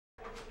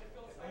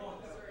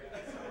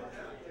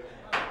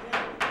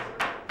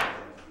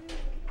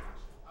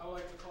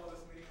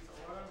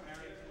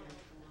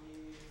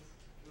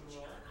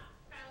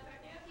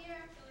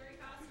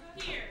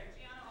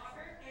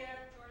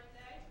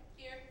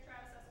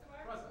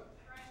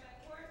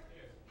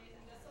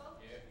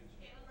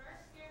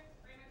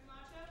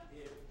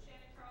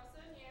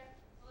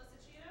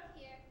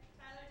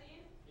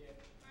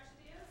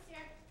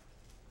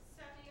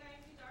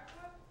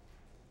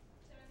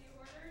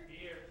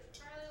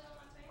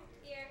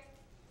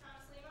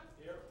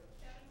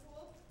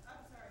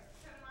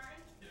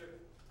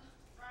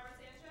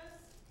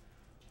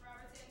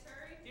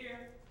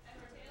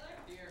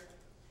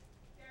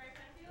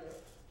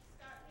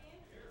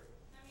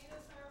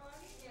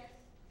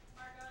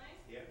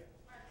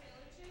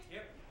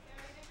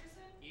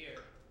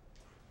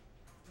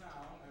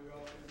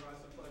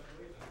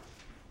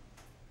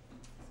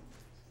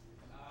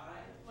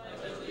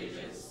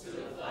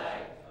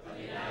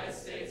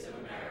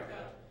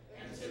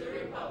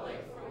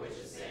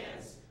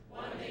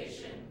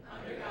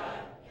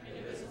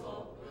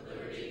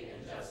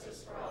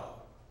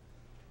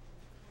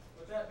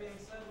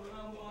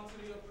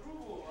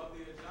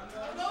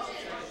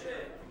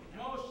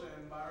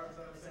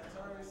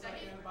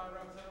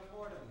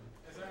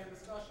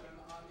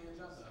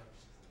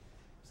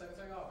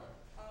Secretary Albert.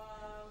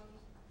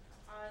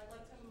 I'd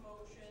like to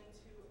motion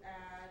to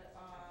add,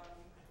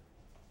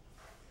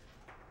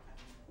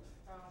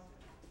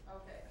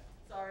 okay,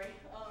 sorry,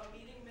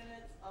 meeting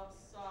minutes of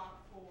SOC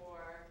for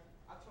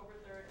October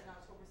 3rd and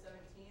October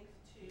 17th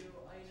to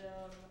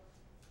item,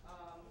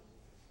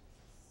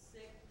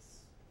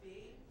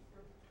 6B,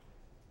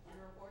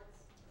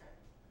 reports. Okay.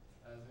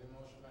 As a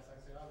motion by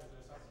Secretary Albert, is there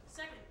a second?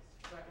 Second.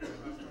 Second by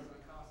Vice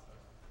President Costa.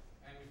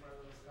 Any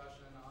further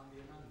discussion on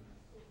the amendment?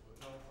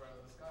 With no further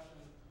discussion,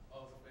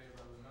 all those in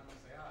favor of the amendment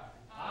say aye.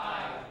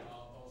 Aye.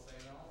 All opposed say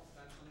no.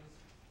 Abstentions?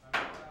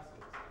 Amendment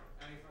passes.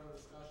 Any further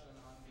discussion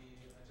on the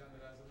agenda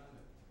as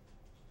amended?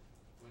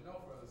 With no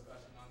further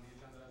discussion on the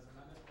agenda as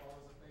amended, all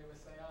those in favor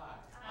say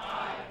aye.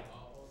 Aye.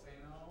 All opposed say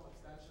no.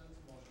 Abstentions?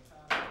 Motion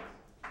passes.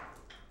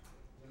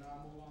 We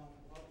now move on.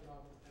 Well, we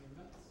don't have any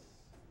minutes,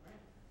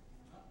 right?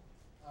 No?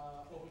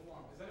 Open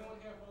forum. Is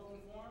anyone here for open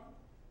forum?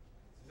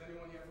 Is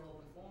anyone here for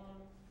open forum?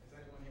 Is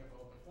anyone here for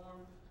open forum?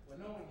 With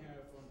no one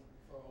here for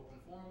open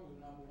forum, we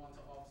will now move on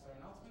to officer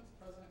announcements.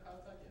 President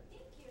Kalateki.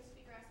 Thank you,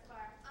 Speaker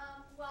Escobar.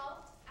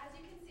 Well, as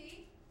you can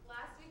see,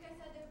 last week I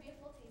said there would be a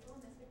full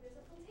table, and this week there's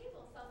a full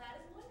table, so that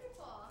is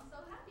wonderful. I'm so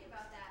happy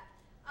about that.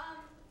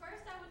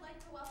 First, I would like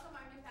to welcome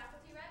our new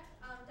faculty rep,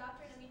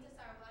 Dr. Namita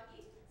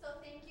Sarawagi. So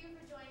thank you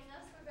for joining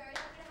us. We're very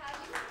happy to have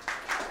you.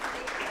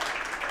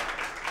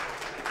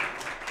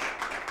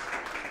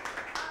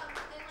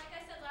 And like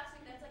I said last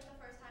week, that's like the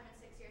first time in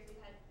 6 years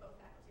we've had both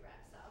faculty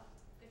reps, so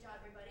good job,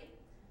 everybody.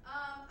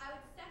 I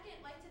would second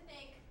like to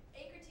thank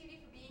Acre TV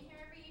for being here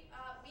every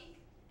week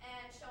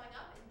and showing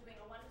up and doing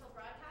a wonderful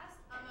broadcast.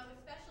 I would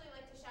especially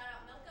like to shout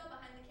out Milka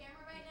behind the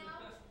camera right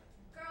now.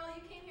 Girl,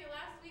 you came here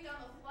last week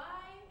on the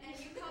fly and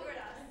you covered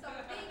us, so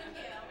thank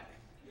you.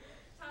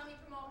 Tommy,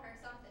 promote her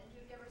something.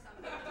 You give her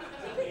something.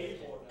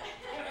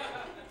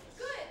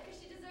 Good, because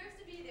she deserves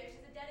to be there.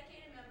 She's a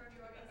dedicated member of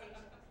your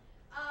organization.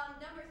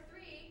 Number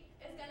 3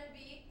 is going to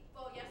be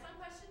vote yes on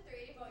question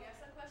 3, vote yes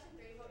on question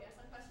 3, vote yes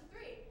on question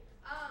 3.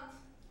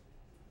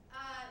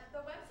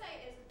 The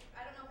website is,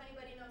 I don't know if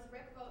anybody knows,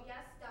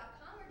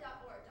 rickvoteyes.com or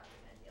 .org, Dr.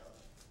 Penfield.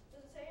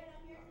 Does it say it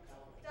on here?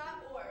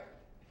 .org,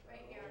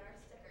 right here on our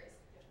stickers.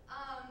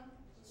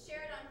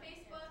 Share it on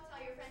Facebook,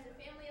 tell your friends and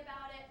family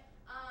about it,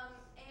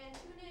 and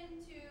tune in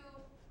to,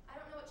 I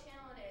don't know what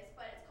channel it is,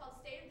 but it's called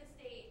State of the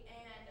State,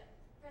 and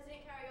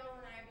President Cariolo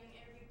and I are being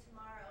interviewed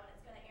tomorrow, and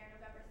it's going to air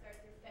November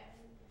 3rd through 5th.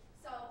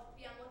 So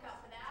be on the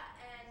lookout for that,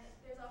 and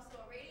there's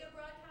also a radio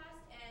broadcast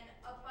and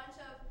a bunch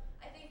of,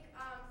 I think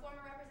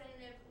former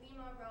Representative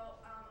Lima wrote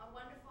a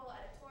wonderful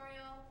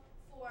editorial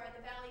for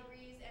the Valley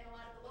Breeze and a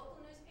lot of the local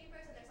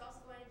newspapers, and there's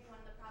also going to be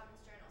one in the Providence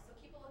Journal. So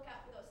keep a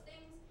lookout for those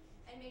things,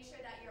 and make sure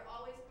that you're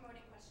always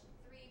promoting question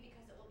 3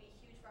 because it will be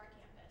huge for our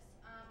campus.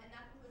 And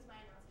that concludes my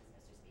announcements,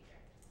 Mr. Speaker.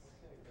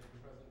 Okay, thank you,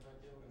 President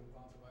Penfield. We're going to move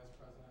on to Vice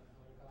President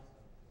Hillary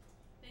Costa.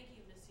 Thank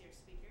you, Mr.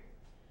 Speaker.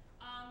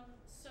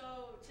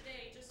 So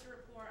today, just a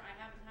report, I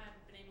haven't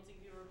been able to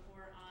give you a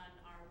report on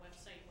our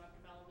website web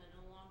development in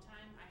a long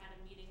time. I had a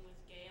meeting with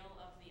Gail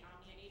of the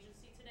Omnia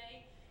agency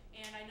today,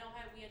 and I know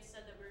how we had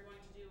said that we were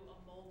going to do a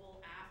mobile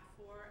app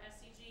for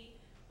SCG,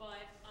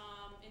 but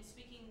in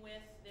speaking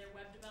with their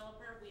web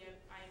developer,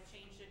 I have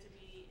changed it to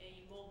be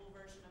a mobile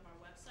version of our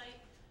website.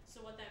 So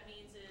what that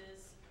means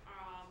is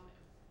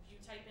you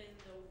type in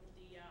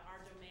our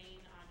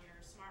domain on your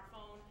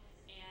smartphone,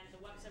 and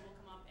the website will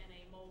come up in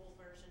a mobile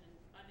version,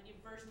 a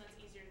version that's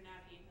easier to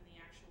navigate than the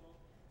actual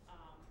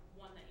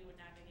one that you would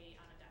navigate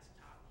on a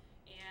desktop.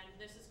 And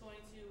this is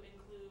going to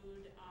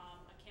include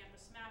a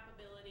campus map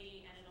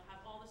ability, and it'll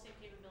have all the same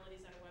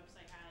capabilities that our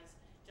website has,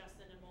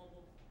 just in a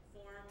mobile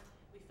form.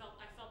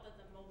 I felt that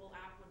the mobile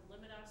app would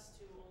limit us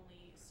to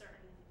only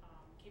certain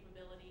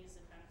capabilities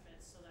and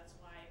benefits, so that's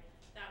why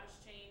that was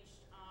changed.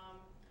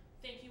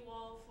 Thank you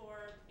all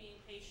for being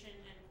patient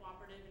and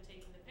cooperative in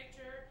taking the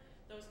picture.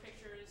 Those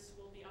pictures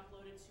will be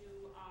uploaded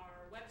to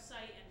our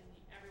website, and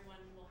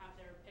everyone will have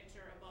their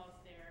picture above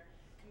their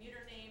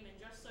commuter name. And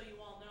just so you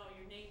all know,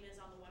 your name is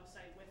on the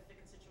website with the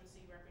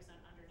constituency you represent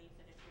underneath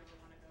it. If you ever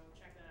want to go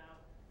check that out,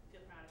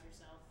 feel proud of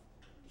yourself.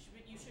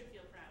 You should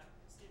feel proud,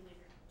 student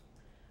leader.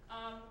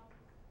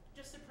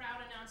 Just a proud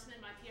announcement,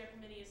 my PR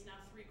committee is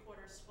now 3/4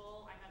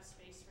 full. I have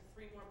space for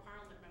 3 more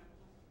parliament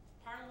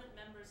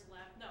members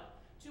left. No,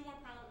 2 more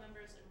parliament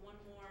members and 1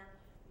 more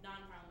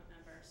non-parliament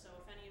member. So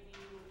if any of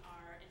you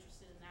are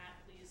interested in that,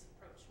 please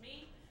approach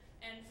me.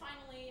 And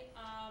finally,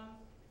 I'm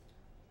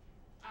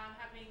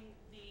having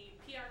the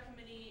PR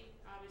committee,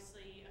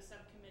 obviously a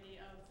subcommittee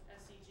of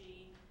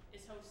SCG,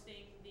 is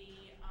hosting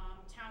the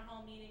town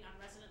hall meeting on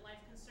resident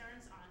life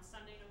concerns on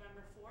Sunday,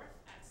 November 4th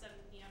at 7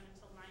 p.m.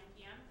 until 9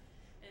 p.m.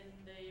 in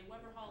the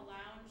Weber Hall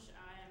Lounge.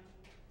 I am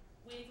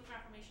waiting for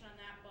confirmation on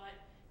that, but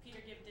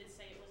Peter Gibb did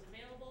say it was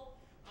available.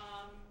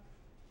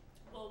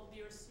 We'll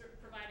be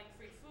providing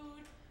free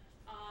food.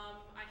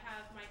 I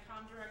have my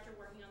comm director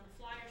working on the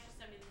flyer. She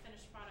sent me the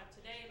finished product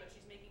today, but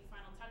she's making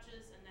final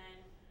touches, and then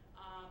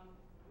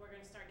we're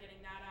going to start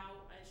getting that out.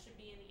 It should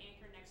be in the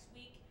Anchor next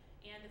week.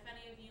 And if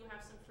any of you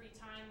have some free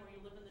time or you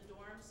live in the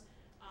dorms,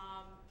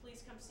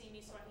 please come see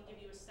me so I can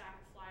give you a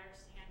stack of flyers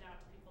to hand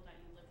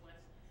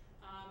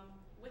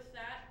With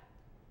that,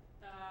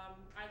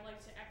 I'd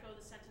like to echo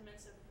the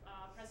sentiments of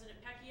President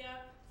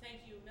Pecchia.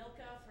 Thank you,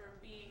 Milka, for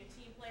being a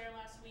team player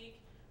last week.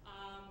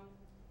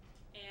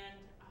 And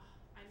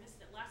I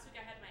missed it. Last week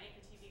I had my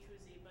Anchor TV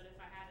koozie, but if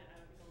I had it, I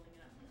would be holding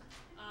it up.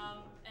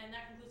 And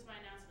that concludes my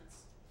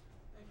announcements.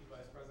 Thank you,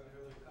 Vice President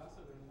Hillary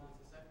Acosta. Then move on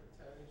to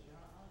Secretary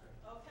Gianna Alger.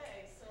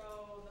 Okay,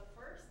 so the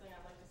first thing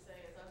I'd like to say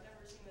is I've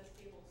never seen this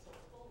table so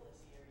full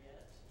this year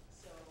yet,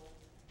 so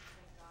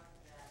thank God for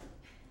that.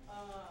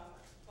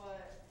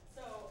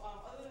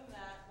 Other than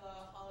that, the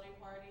holiday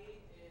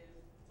party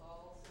is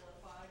all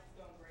solidified, it's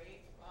going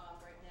great.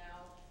 Right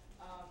now,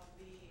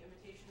 the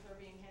invitations are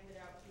being handed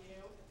out to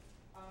you.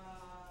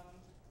 I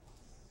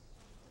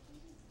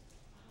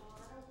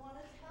don't want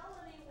to tell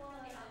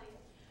anyone.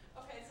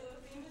 Okay, so the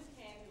theme is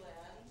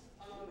Candyland.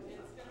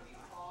 It's gonna be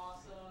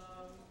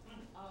awesome.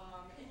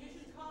 And you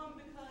should come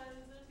because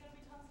there's gonna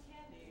be tons of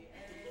candy.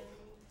 And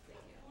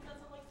who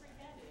doesn't like free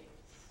candy?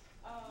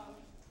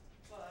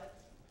 But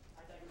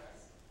I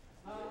digress.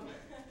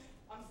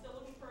 I'm still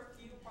looking for a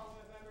few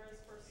Parliament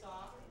members for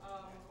SOC.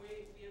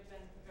 We have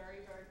been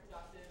very, very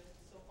productive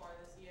so far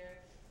this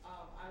year.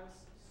 I was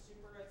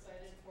super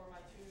excited for my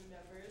two new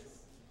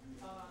members,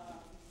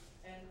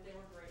 and they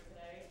were great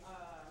today.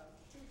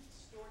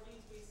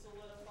 Storgies, we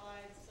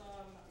solidified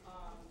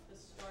the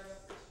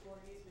startup for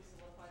Storgies, we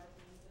solidified the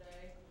theme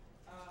today.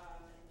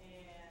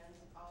 And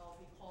I'll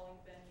be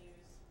calling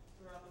venues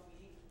throughout the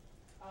week.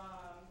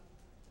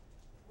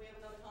 We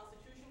have another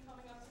Constitution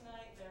coming up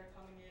tonight. They're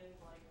coming in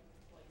like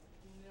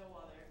no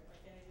other. I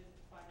can't even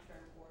find a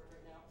term for it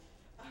right now.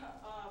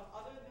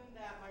 Other than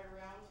that, my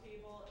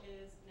roundtable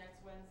is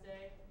next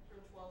Wednesday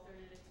from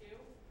 12:30 to 2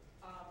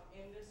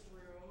 in this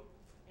room.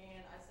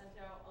 And I sent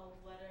out a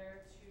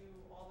letter to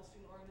all the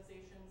student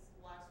organizations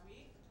last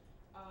week.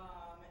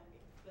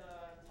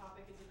 The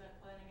topic is event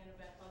planning and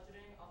event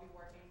budgeting. I'll be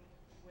working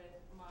with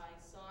my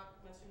SOC,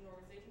 my student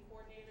organization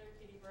coordinator,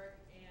 Katie Burke,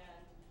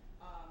 and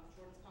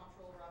Jordan's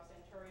comptroller, Rob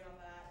Santuri, on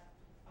that.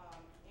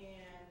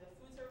 And the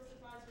Food Service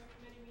Advisory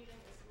Committee meeting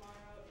is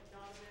tomorrow in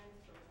Donovan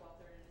from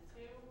 12:30 to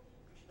 2.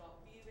 You should all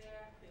be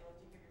there. They love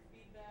to hear your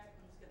feedback.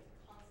 I'm just going to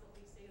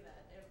constantly say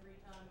that every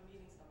time a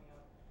meeting's coming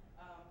up.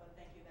 But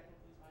thank you. That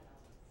concludes my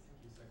announcements.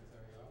 Thank you,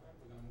 Secretary Alger.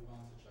 We're going to move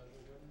on to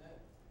Treasurer Jordan Day.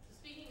 So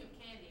speaking of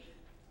candy,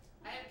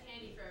 I have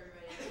candy for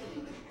everybody.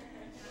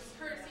 It's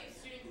courtesy of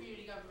student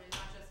community government,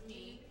 not just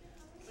me.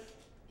 But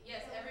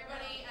yes,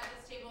 everybody at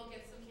this table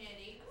gets some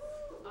candy.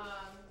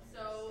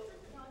 So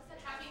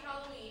happy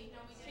Halloween.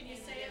 No, we Can you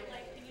say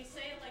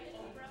it like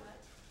Oprah?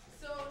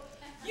 So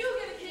you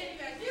get a candy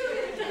bag. You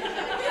get a candy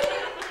bag. You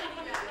get a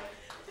candy bag.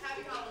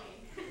 Happy Halloween.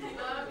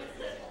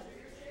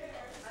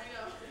 I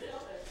know.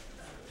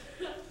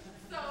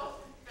 So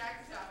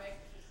back to topic.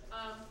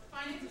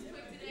 Finance was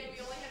quick today. We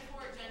only had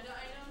 4 agenda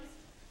items.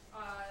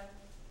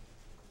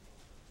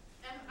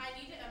 And I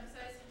need to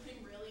emphasize something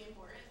really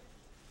important.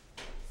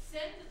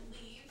 Send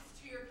leaves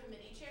to your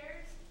committee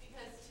chairs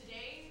because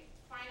today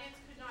finance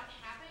could not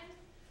happen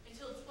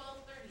until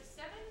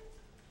 12:37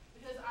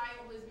 because I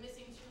was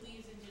missing 2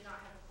 leaves and did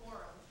not have a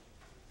quorum.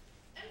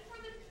 And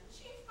for the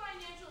chief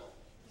financial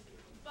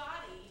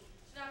body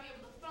to not be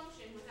able to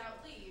function without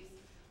leaves,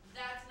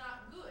 that's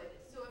not good.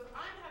 So if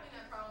I'm having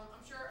that problem,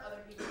 I'm sure other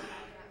people are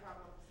having that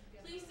problem.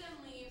 Please send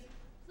leaves.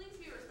 Please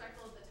be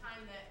respectful of the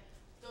time that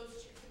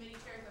those committee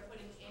chairs are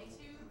putting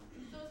into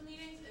those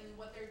meetings and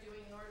what they're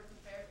doing in order to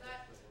prepare for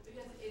that.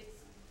 Because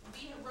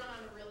we have run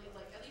on a really,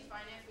 at least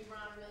finance, we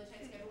run on a really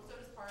tight schedule, so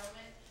does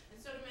Parliament, and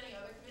so do many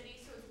other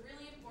committees. So it's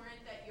really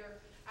important that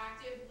you're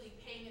actively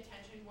paying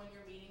attention when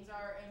your meetings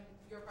are and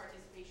your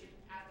participation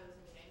at those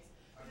meetings.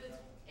 Because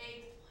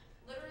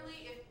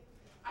literally, if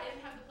I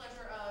didn't have the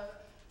pleasure of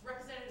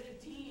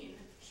Representative Dean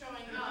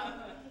showing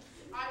up,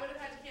 I would have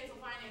had to cancel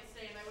finance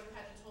today, and I would have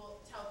had to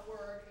tell 4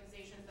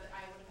 organizations that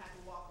I would have had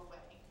to walk away.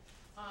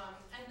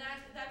 And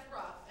that's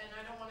rough, and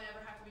I don't want to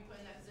ever have to be put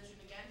in that position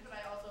again, but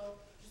I also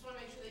just want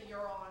to make sure that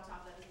you're all on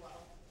top of that as well.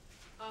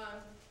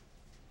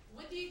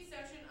 With the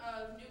exception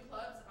of new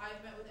clubs, I've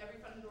met with every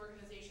funded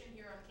organization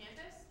here on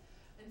campus,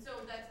 and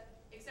so that's,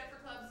 except for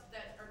clubs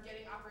that are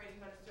getting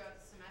operating budgets throughout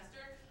the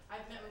semester,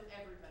 I've met with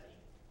everybody.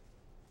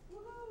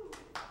 Woohoo!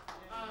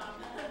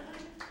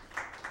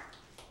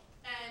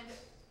 And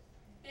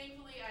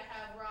thankfully I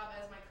have Rob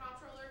as my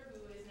comptroller,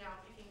 who is now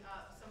picking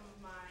up some of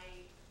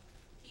my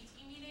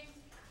PT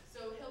meetings.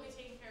 So he'll be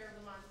taking care of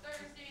them on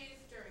Thursdays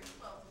during 12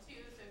 to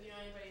 2. So if you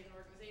know anybody in the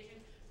organization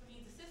who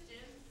needs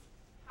assistance,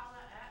 holla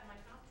at my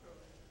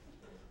comptroller.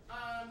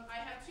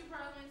 I have 2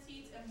 Parliament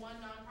seats and 1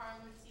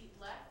 non-Parliament seat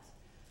left.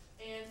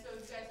 And so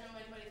if you guys know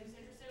anybody who's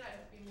interested,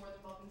 I'd be more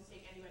than welcome to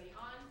take anybody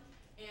on.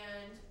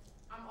 And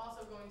I'm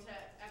also going to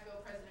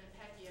echo President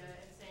Pecchia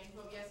and saying,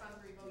 vote yes on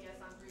 3, vote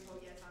yes on 3, vote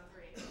yes on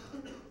 3.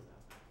 So,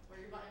 wear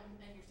your button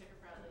and your sticker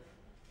proudly.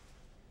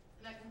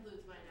 And that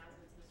concludes my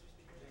announcements, Mr.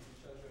 Speaker. Thank you,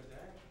 Treasurer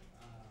Day.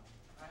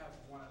 I have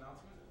one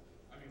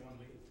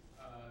lead.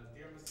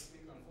 Dear Mr.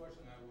 Speaker,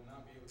 unfortunately, I will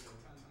not be able to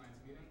attend tonight's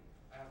meeting.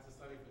 I have to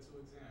study for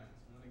 2 exams.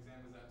 One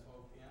exam is at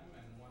 12 p.m.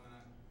 and one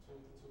at 2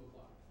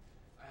 o'clock.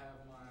 I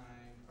have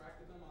my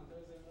practicum on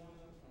Thursday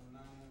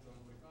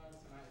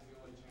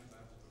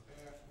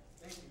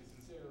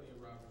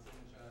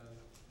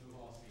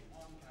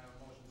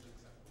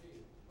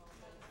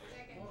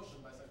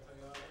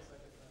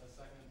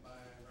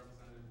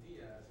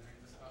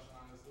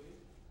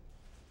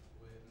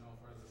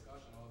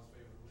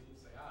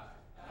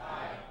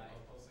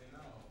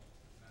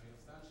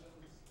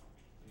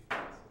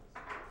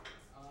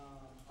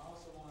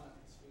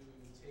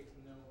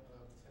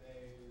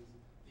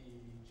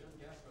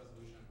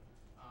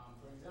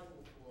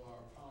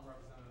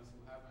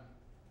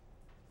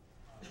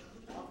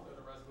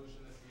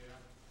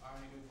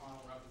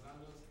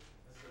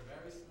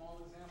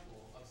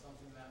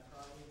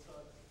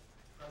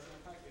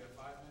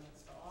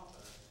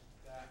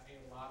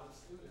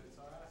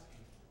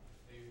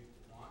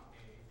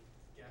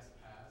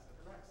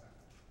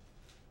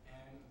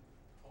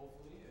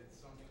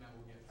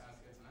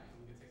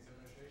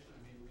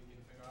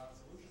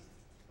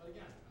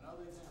again,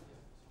 another example.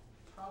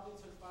 Probably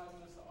took 5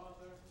 minutes to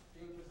author,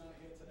 being presented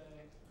here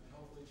today, and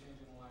hopefully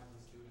changing the lives of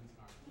students in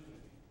our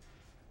community.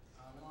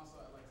 And also,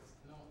 I'd like to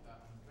note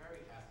that I'm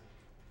very happy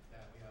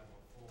that we have a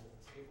full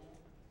table,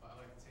 but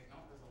I'd like to take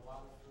note there's a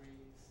lot of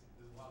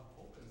there's a lot of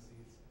open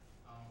seats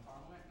in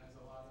Parliament, and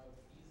there's a lot of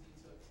easy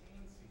to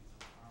obtain seats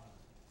in Parliament.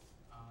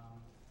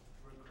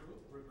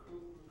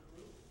 Recruit,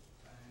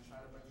 and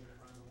try to bring your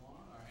friends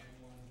along, or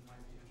anyone who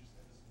might be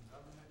interested in student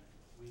government.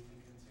 We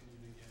can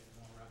continue to get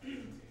more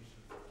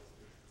representation for our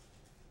students.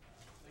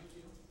 Thank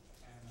you,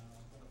 and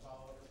I'm going to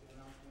follow up with the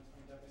announcements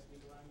from Deputy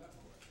Speaker Ryan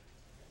Beckman.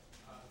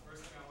 The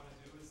first thing I want to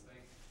do is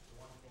thank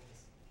the wonderful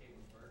Ms.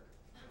 Caitlin Burke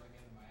for filling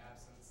in my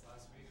absence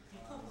last week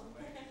while I was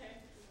away. I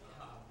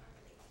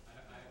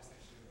just think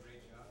she did a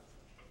great job,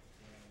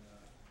 and so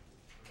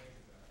thank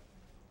you for that.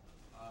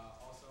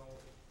 Also,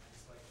 I'd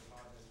just like to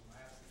apologize for my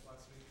absence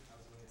last week.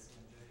 I was away at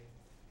CMJ,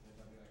 the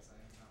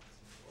WXIM conference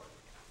in New York,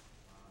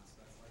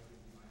 so that's likely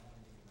to be my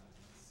only week of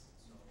absence.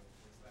 So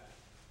there's that.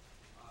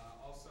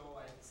 Also,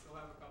 I still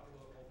have a couple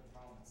of open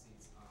Parliament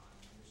seats on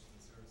Michigan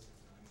Services,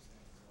 and I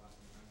understand there's a lot of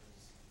new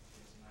members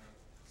here tonight.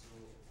 So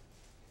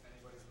if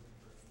anybody's looking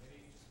for a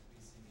committee, just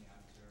please see me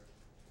after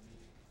the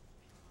meeting.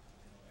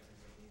 I know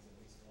everybody needs at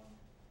least one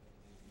that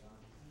they be on.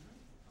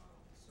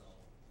 So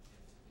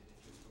if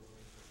you're still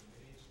looking for a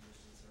committee,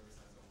 Michigan Service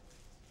has openings.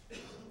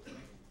 Thank you.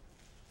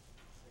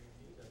 Thank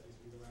you, Deputy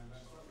Speaker Ryan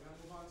Beckman. We're going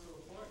to move on to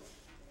reports.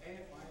 A,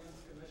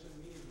 Finance Commission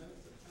meeting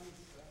minutes of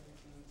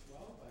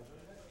 10/17/12 by Joy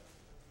Head.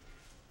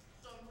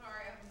 So I'm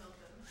sorry, I haven't built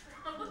them.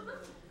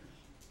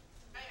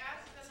 I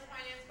ask that the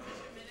Finance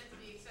Commission minutes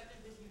be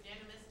accepted with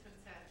unanimous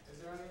consent. Is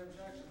there any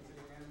objection to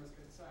the unanimous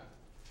consent?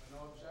 With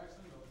no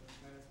objection, those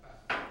minutes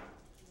pass.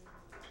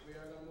 We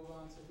are going to move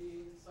on to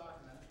B,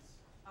 soccer minutes.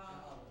 And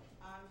other.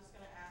 I'm just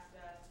gonna ask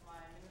that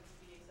my minutes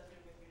be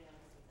accepted with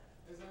unanimous consent.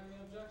 Is there any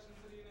objection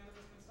to the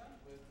unanimous consent?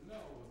 With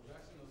no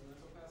objection, those minutes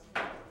will pass.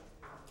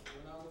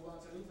 We'll now move on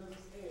to new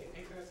business A,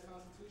 Anchorhead's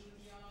Constitution,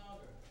 Gianna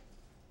Auger.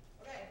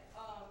 Okay,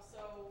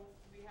 so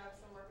we have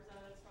some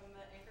representatives from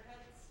the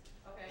Anchorheads.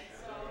 Okay,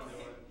 so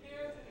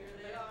here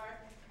they are.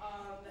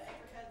 The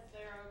Anchorheads,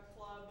 they're a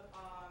club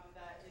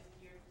that is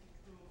geared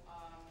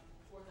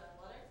towards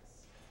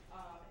athletics,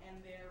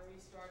 and they're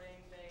restarting.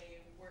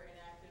 They were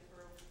inactive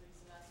for 3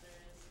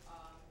 semesters,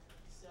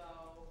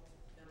 so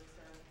they're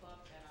restarting the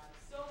club, and I'm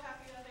so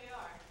happy that they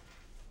are.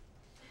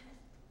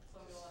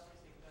 Somebody will have to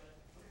speak about it.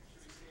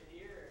 Should we stand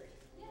here?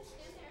 Yeah,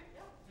 stand there.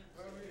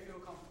 Wherever you feel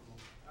comfortable.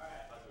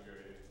 Alright.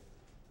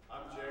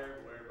 I'm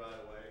Jared Ware, by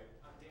the way.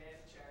 I'm Dan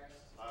Charis.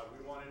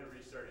 We wanted to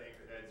restart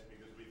Anchorheads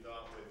because we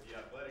thought with the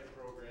athletic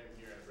program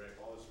here at Rick,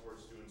 all the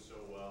sports doing so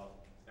well,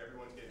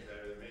 everyone's getting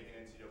better, they're making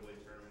NCAA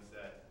tournaments,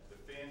 that the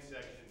fan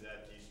sections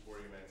at these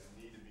sporting events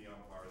need to be on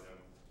par with them.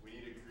 We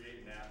need to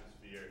create an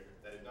atmosphere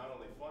that is not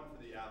only fun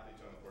for the athletes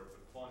on the court,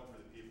 but fun for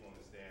the people in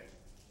the stands.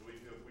 So we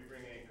feel if we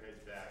bring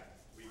Anchorheads back,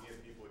 we can get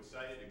people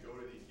excited to go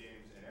to these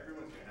games, and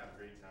everyone's going to have a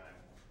great time.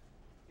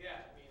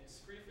 Yeah, I mean,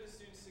 it's free for the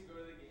students to go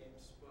to the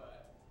games,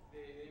 but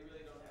they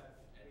really don't have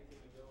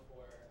anything to go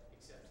for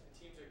except the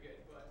teams are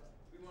good. But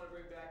we want to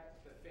bring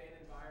back the fan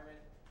environment.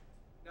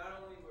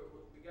 Not only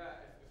we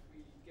got if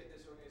we get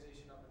this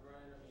organization up and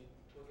running, I mean,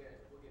 we'll get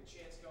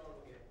chants going,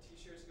 we'll get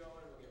T-shirts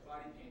going, we'll get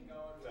body paint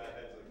going.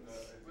 Fatheads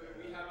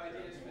We have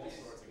ideas for all these,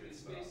 sorts of for good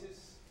these stuff.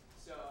 spaces.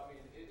 So I mean,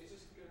 it's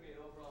just going to be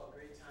an overall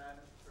great time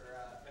for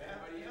And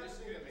everybody. have Just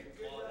something that makes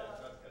good, all that,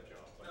 not to cut you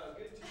off. But no,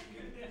 good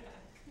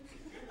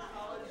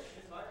college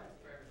environment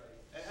for everybody.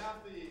 And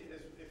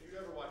if you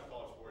ever watch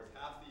college sports,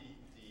 half the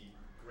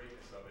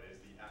greatness of it is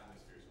the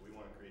atmosphere. So we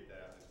want to create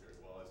that atmosphere as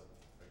well as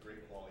a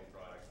great quality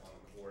product on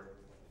the court,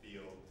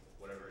 field,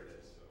 whatever it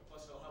is. So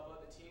Plus, it'll help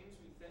out the teams,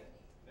 we think,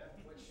 yeah,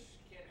 which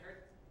can't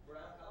hurt Rhode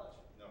Island College.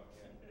 no,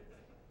 yeah.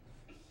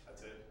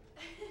 That's it.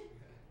 We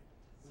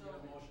need a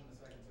motion and a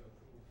second to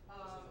approve. This is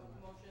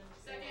amendment. Motion.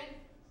 Second.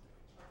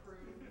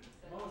 Approved.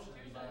 Motion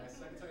by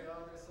Secretary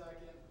Auger,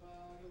 second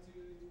by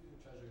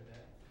Treasurer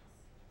Day.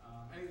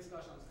 Any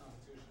discussion on this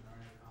constitution or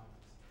any comments?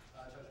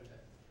 Treasurer Day.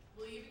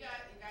 Will you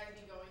guys be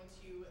going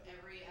to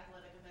every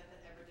athletic event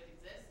that ever did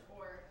exist,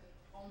 or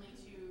only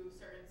to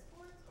certain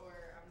sports?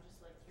 Or I'm just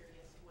like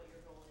curious what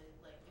your goal is,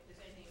 like if there's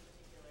anything in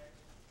particular.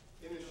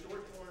 In the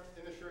short term,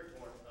 because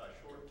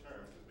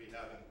we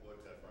haven't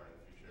looked that far in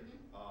the future,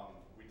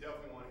 we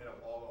definitely want to hit up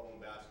all the home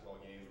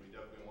basketball games. We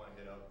definitely want to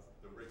hit up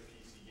the Rick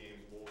PC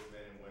games, both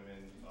men and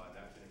women.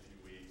 That's in a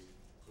few weeks.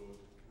 So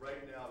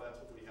right now, that's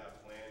what we have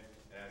planned.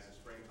 And as the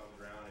spring comes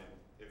around, and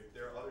if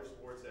there are other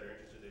sports that are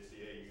interested, they see,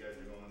 hey, you guys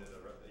are going to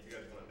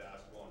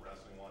basketball and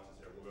wrestling wants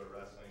us there. We'll go to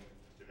wrestling,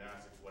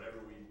 gymnastics,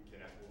 whatever we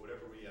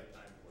have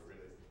time for,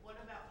 really. What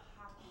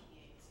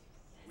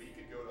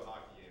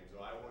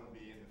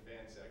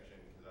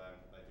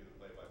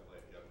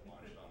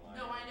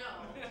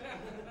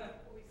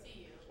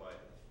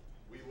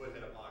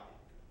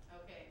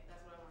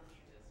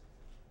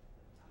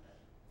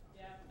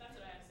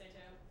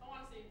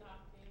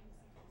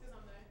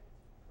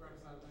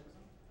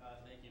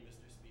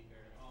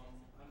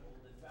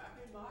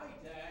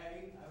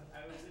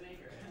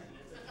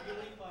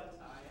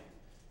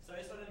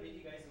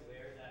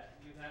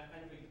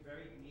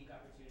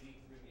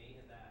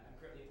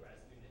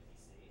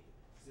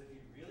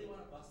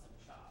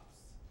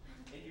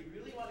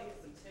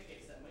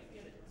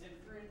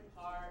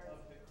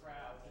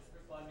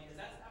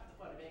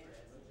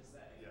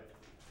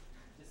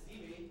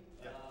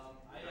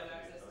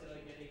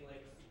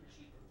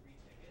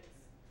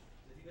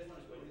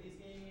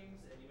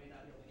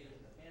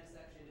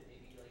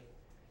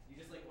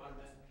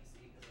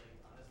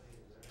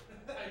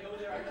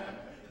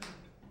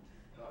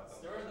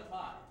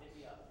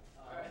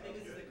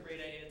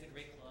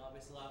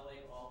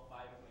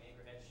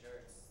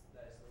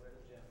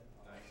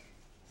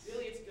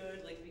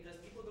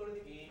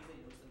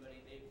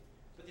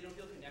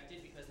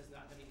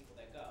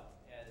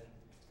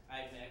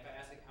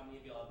many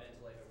of y'all have been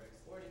to like a Rick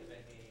sporting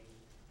event game,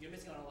 you're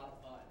missing out on a lot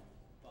of fun,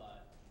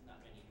 but not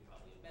many of you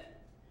probably have been.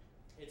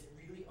 It's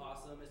really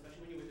awesome,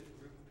 especially when you're with a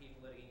group of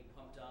people that are getting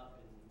pumped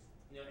up and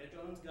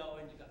adrenaline's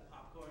going, you've got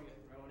popcorn, you're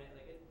throwing it,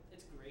 like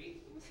it's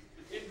great.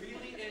 It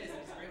really is.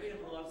 It's a great way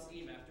to blow off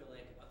steam after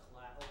like a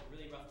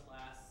really rough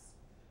class,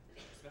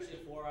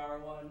 especially a 4-hour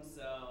one,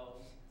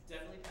 so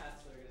definitely pass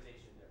the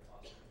organization. They're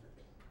awesome.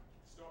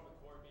 Storm the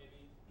court,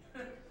 maybe.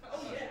 Oh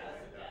yeah,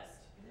 that's the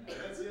best. And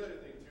that's the other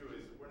thing too,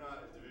 is we're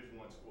not a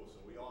Division I school,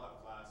 so we all have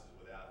classes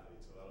with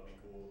athletes, so that'll be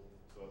cool.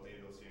 So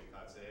maybe they'll see in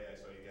class, say, hey, I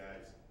saw you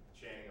guys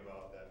chanting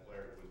about that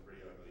player who was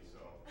pretty ugly,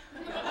 so.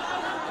 So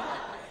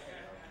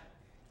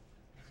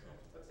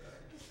that's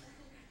that.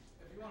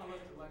 If you want to look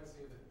at the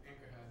legacy of the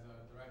Anchorheads,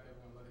 direct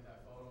everyone look at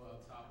that photo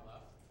up top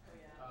left. Oh,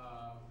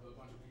 yeah. With a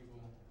bunch of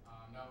people.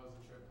 That was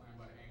a trip planned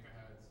by the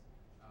Anchorheads.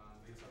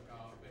 They took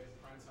out big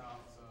prints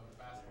out of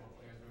basketball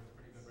players. There was a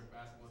pretty good brick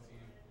basketball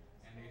team,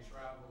 and they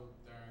traveled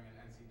during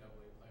an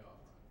NCAA playoff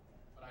run.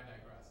 But I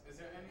digress. Is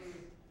there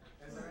any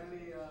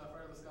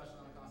further discussion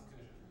on the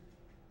Constitution?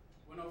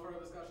 With no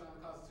further discussion on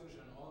the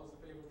Constitution, all those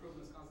in favor of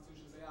approving this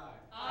Constitution say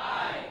aye.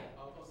 Aye.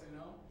 All opposed say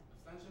no.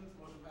 Abstentions?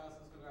 Motion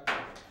passes.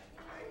 Congratulations.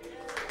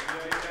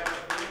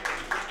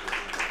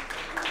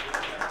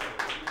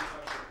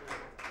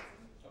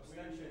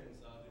 Abstentions.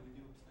 Did we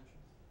do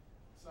abstentions?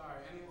 Sorry,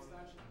 any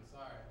abstentions?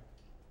 Sorry.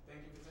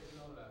 Thank you for taking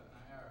note of that.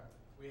 An error.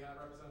 We have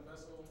Representative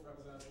Bissell,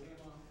 Representative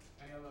Lima.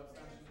 Any other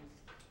abstentions?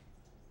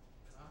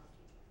 Huh?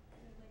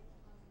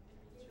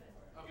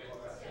 Okay.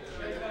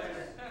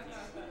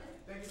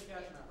 Thank you for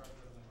catching that,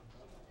 Representative Lima.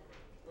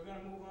 We're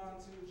gonna move on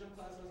to gym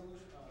class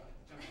resolution.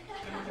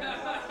 Gym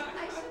guest.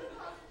 I should have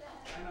called it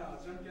that. I know,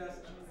 gym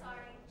guest.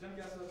 Sorry. Gym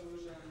guest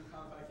resolution.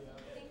 Compact, yeah.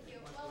 Thank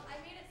you. Well,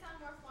 I made it sound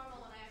more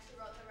formal when I actually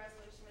wrote the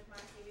resolution with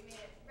Marcy. We made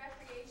it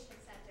recreation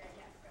center,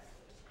 yes,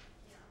 resolution.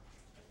 You know,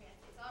 the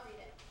fancy. So I'll read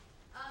it.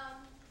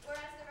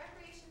 Whereas the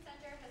recreation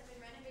center has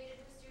been renovated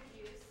for student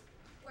use,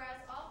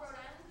 whereas all Rhode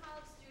Island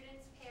College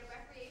students pay a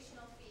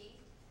recreational fee,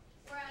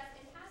 whereas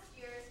in past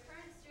years,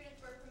 current students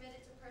were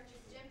permitted to purchase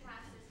gym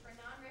passes for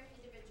non-rec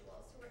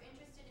individuals who were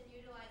interested in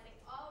utilizing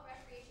all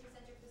recreation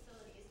center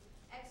facilities,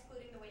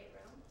 excluding the weight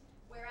room,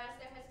 whereas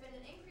there has been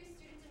an increased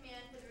student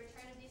demand for the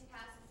return of these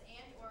passes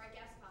and or a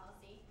guest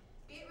policy,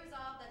 be it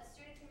resolved that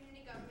Student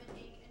Community Government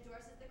Inc.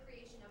 endorses the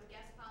creation of a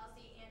guest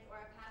policy and or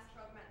a pass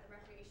program at the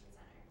recreation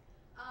center.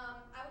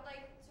 I would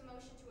like to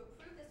motion to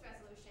approve this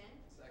resolution.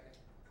 Second.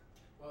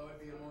 Well, it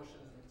would be a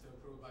motion to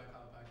approve by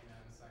Kalapaki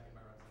and a second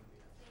by Representative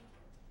Diaz. Thank you.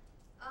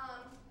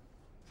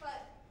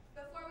 But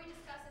before we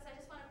discuss this, I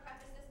just want to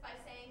preface this by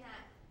saying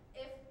that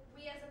if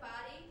we as a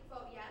body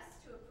vote yes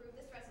to approve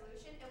this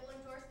resolution, it will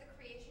endorse the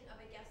creation of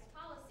a guest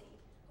policy.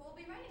 Who will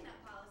be writing that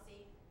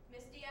policy?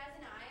 Ms. Diaz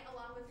and I,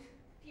 along with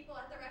people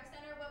at the rec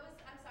center. What was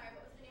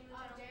the name of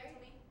the gentleman?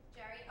 Jerry.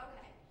 Jerry,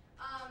 okay.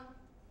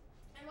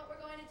 And what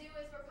we're going to do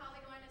is we're probably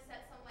going to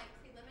set some like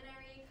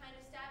preliminary kind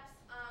of steps.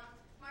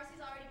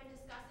 Marcy's already been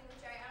discussing with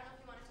Jerry. I don't know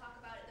if you want to talk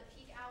about it, the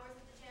peak hours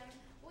at the gym.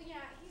 Well,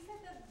 yeah, he said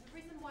that the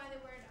reason why they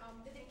weren't,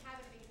 they didn't have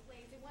anything in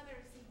place, they wanted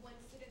to see when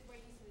students were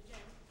used to the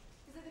gym.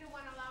 Because they didn't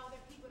want to allow other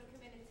people to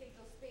come in and take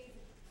those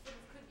spaces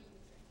students could be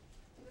using.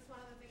 So that's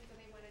one of the things that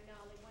they want to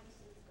know, like when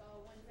students go,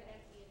 when's it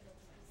empty, and those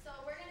things. So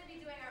we're going to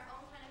be doing our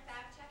own kind of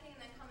fact checking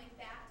and then coming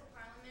back to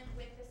Parliament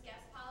with this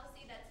guest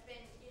policy that's been,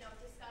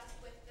 discussed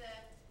with the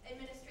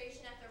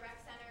administration at the rec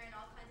center and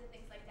all kinds of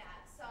things like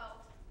that. So,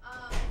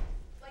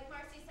 like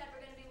Marcy said,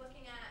 we're going to be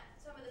looking at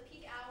some of the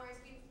peak hours.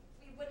 We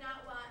would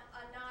not want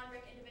a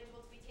non-RIC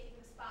individual to be taking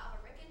the spot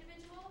of a RIC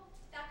individual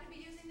that could be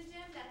using the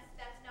gym.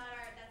 That's not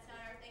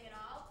our thing at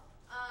all.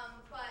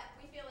 But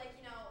we feel like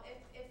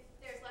if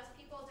there's less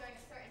people during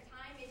a certain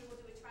time, maybe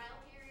we'll do a trial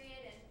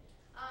period. And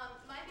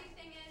my big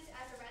thing is,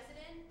 as a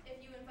resident,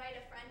 if you invite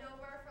a friend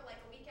over for like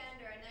a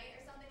weekend or a night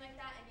or something like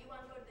that, and you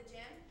want to go to the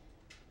gym,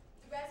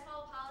 the Res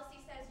Hall policy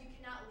says you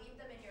cannot leave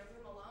them in your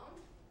room alone.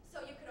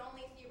 So you could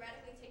only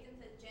theoretically take them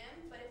to the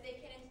gym, but if they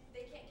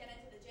can't get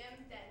into the gym,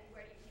 then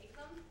where do you take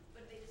them?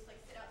 But they just like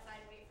sit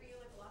outside and wait for you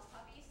like a lost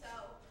puppy. So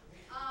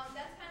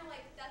that's kind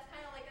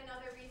of like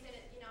another reason,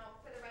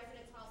 for the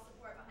residents' hall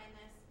support behind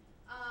this.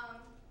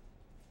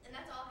 And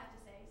that's all I have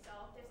to say. So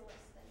if there's a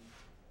list, then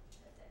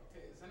that's it.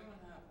 Okay, does anyone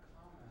have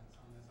comments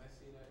on this? I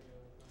see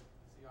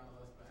you're on the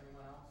list, but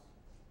anyone else?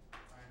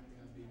 Alright, you're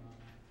gonna be on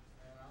that.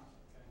 Anyone else?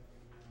 Okay, you're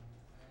gonna be on that.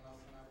 Anyone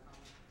else gonna have a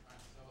comment?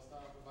 Alright, so we'll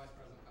start off with Vice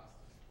President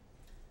Costa.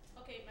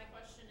 Okay, my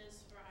question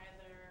is for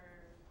either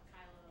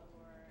Kyla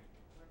or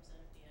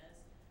Representative Diaz.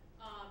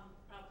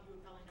 You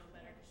would probably know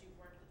better because you've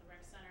worked at the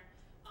rec center.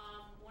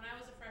 When I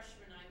was a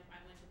freshman, I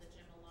went to the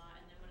gym a lot,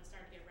 and then when it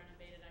started to get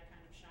renovated, I kind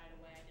of shied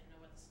away. I didn't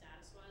know what the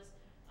status was,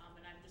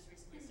 and I'm just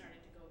recently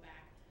starting to go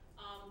back.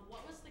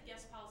 What was the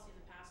guest policy in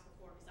the past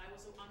before? Because I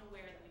was so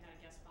unaware that we had a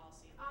guest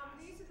policy in the past.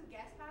 They used to do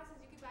guest passes.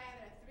 You could buy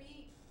either a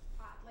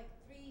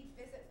 3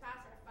 visit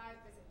pass or a 5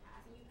 visit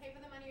pass, and you pay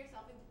for the money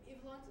yourself.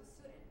 It belongs to a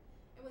student.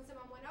 And when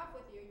someone went off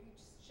with you, you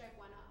just check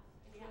one off.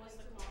 And you What had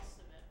was like the 2 cost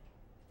of it?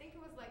 I think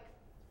it was like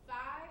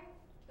 $5.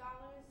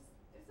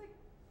 It was like,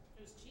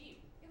 It was cheap.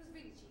 it was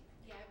really cheap.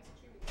 Yeah, it was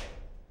extremely cheap.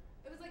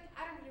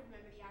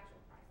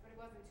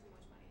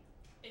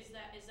 Is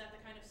that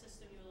the kind of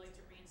system you would like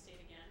to reinstate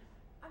again?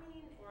 I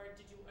mean, Or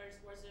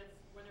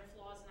were there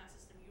flaws in that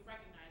system you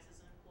recognize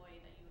as an employee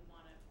that you would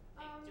want to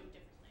do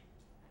differently?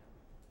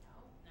 I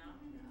don't know.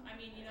 No? I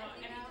mean, you I know,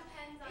 think and it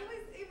depends on.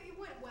 It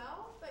went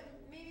well, but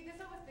maybe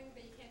there's always things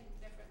that you can do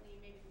differently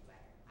and maybe do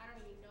better. I don't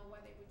really know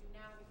what they would do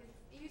now because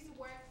it used to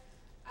work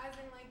as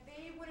in like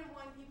they wouldn't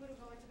want people to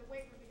go into the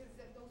weight room because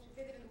those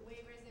they didn't do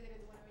waivers, they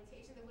didn't do an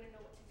orientation, they wouldn't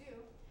know what to do.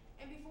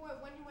 And before,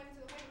 when you went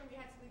into the weight room, you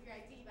had to leave your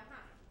ID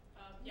behind.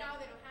 Now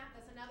they don't have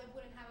that, so now they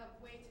wouldn't have a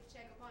way to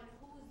check upon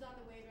who's done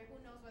the waiver, who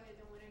knows what they're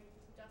doing, and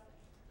who doesn't.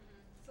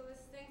 So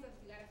there's things that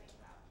we gotta think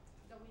about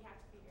that we have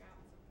to figure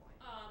out at some point.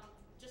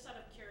 Just out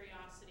of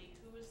curiosity,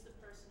 who was the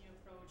person you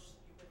approached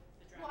with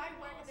the draft Well, I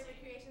policy? work at the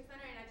recreation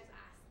center and I just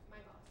asked my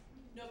boss.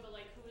 No, but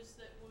like, what was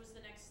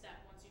the next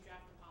step once you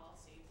draft the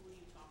policy? Who do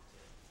you talk to?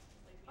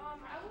 Like, you I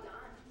probably would,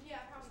 done.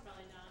 yeah, It's probably.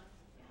 probably done.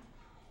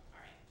 Yeah.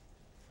 All right.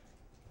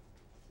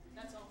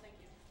 That's all.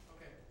 Thank you.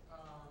 Okay,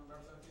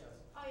 Representative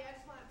Diaz. Oh yeah, I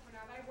just wanted to point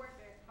out that I work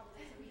there a couple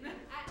days a week.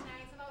 At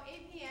night, it's about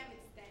 8 p.m.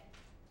 It's dead.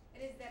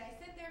 It is dead. I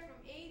sit there from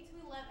 8 to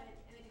 11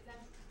 and it is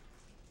empty.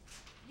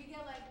 You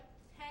get like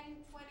 10,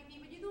 20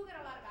 people. You do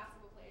get a lot of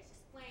basketball players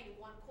just playing in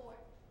one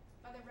court,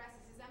 but the rest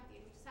is just empty.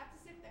 And we just have to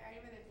sit there,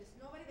 even if there's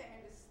nobody there,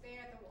 and just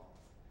stare at the walls.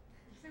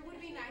 So it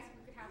would be nice if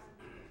we could have some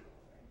people go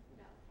over and,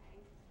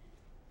 hang.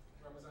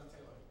 Representative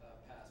Taylor.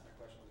 Pass, my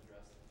question was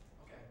addressed.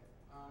 Okay,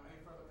 any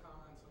further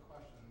comments or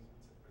questions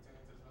pertaining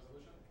to this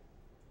resolution?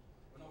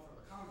 With no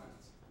further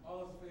comments,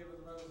 all those in favor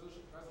of the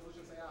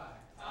resolution say aye.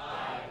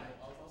 Aye.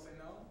 All opposed say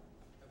no.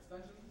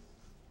 Abstentions?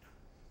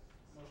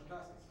 Motion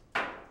passes.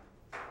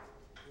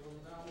 We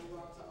will now move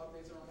on to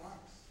updates and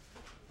remarks.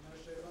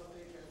 Administrative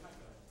update, Gary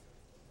Penfield.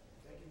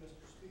 Thank you,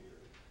 Mr. Speaker.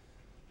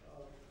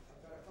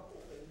 I've got a couple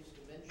of things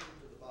to mention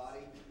to the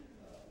body.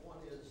 One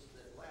is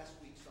that last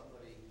week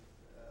somebody,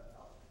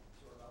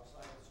 sort of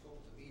outside the scope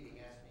of the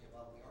meeting, asked me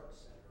about the Arts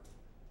Center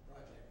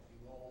project.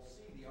 You all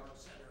see the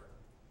Arts Center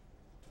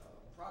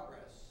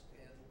progress,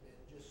 and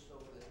just so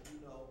that you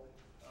know,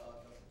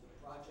 the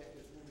project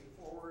is moving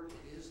forward.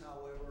 It is,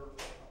 however,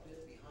 a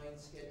bit behind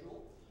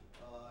schedule,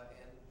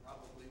 and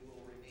probably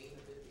will remain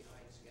a bit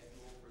behind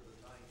schedule for the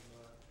time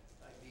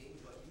being,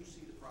 but you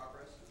see the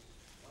progress as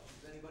much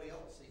as anybody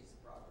else sees the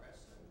progress,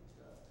 and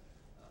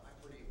I'm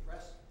pretty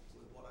impressed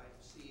with what I'm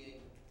seeing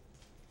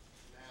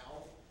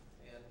now.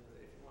 And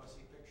if you want to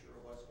see a picture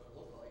of what it's going to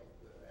look like,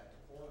 at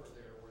the corner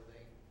there where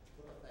they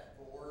put up that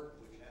board,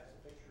 which has a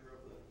picture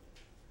of the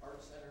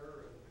Art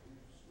Center and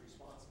who's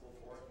responsible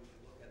for it, you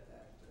can look at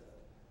that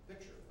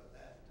picture. But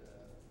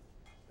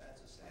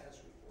that's a status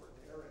report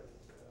there, and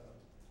it's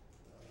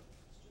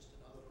just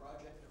another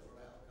project at Rhode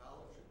Island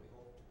College, and we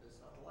hope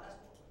it's not the last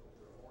one. We hope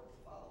there are more to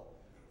follow,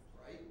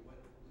 right? When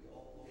we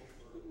all vote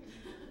for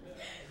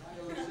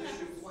Kyla's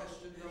issue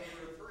question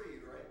number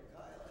 3, right,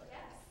 Kyla?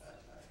 Yes.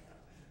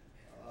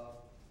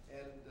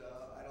 And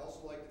I'd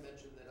also like to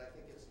mention that I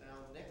think it's now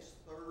next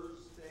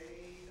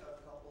Thursday,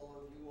 a couple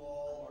of you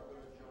all are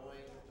going to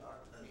join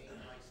Dr. Kane,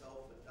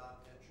 myself, and Don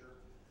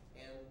Tencher,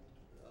 and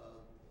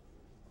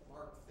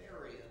Mark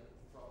Therian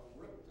from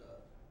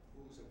RIPTA,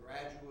 who's a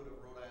graduate of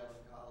Rhode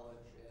Island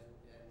College and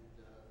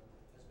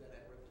has been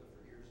at RIPTA for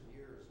years and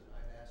years. And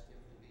I've asked him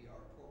to be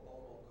our pro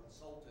bono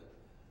consultant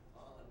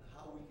on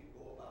how we can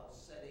go about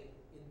setting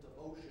into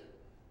motion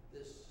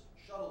this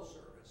shuttle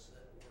service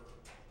that we're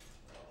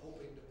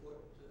hoping to put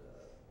in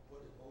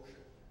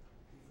motion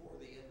before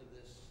the end of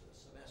this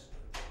semester.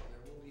 So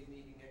there will be a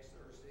meeting next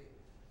Thursday.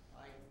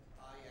 I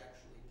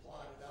actually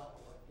plotted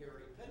out what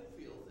Gary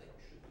Penfield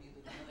thinks should be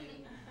the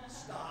 9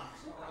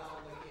 stops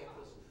around the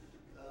campus,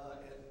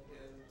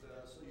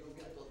 so you'll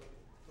get to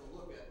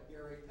look at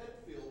Gary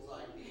Penfield's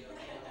idea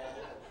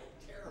and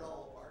tear it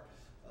all apart.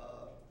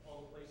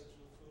 All the places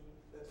with food.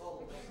 That's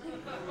all the places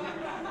with food,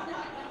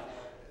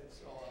 and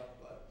so on.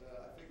 But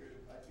I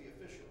figured I'd be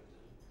efficient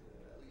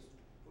and at least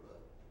put a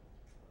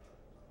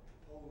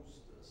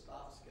proposed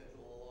stop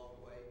schedule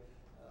along the way.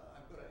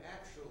 I'm going to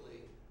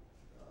actually,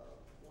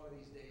 one of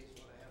these days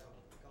when I have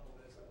a couple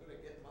minutes, I'm going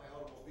to get in my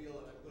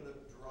automobile and I'm going to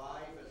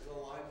drive as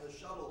though I'm the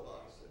shuttle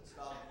bus and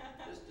stop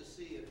just to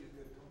see if you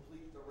could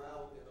complete the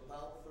route in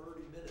about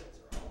 30 minutes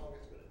or how long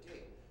it's going to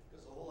take.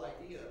 Because the whole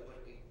idea when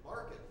we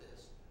market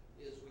this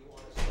is we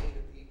want to say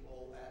to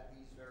people at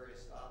these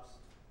various stops,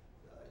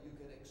 you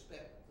can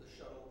expect the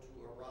shuttle to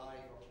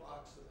arrive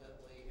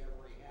approximately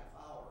every half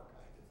hour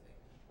kind of thing.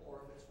 Or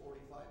if it's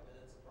 45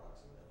 minutes,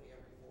 approximately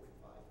every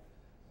 45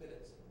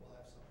 minutes, and we'll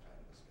have some kind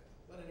of a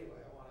schedule. But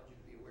anyway, I wanted you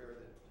to be aware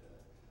that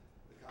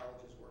the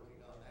college is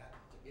working on that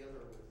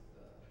together with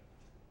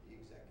the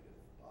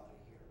executive body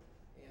here.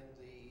 And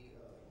the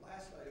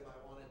last item I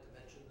wanted to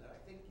mention that I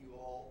think you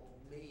all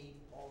may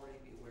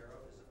already be aware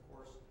of is, of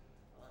course,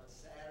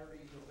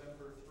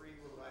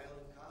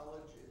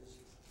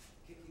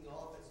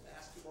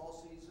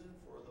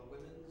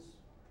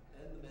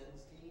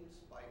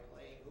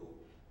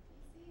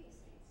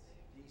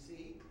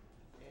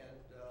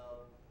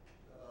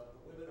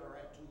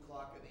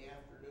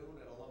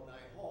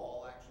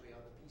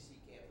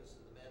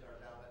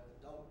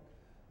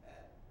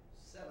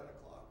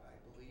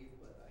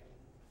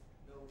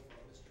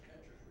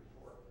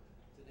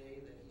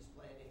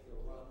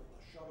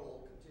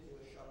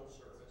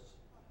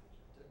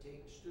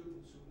 take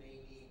students who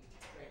may need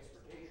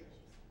transportation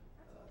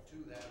to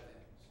that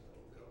event. So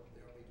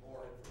there'll be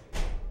more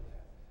information on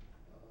that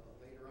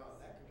later on.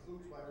 That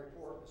concludes my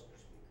report, Mr.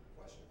 Speaker.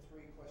 Question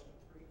 3, question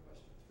 3,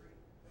 question 3.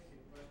 Thank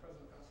you. Vice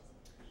President Constant.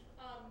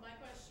 My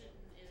question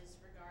is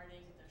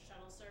regarding the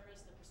shuttle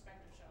service, the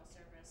prospective shuttle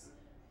service.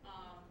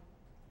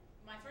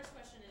 My first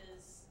question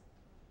is,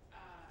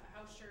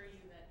 how sure are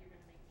you that you're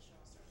going to make the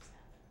shuttle service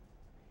happen?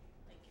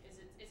 Like,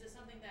 is it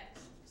something that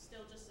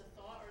still just a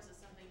thought, or is it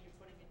something you're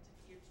putting into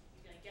you're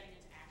getting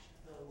into action?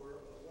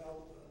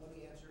 No, let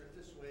me answer it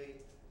this way.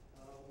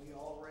 We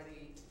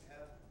already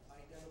have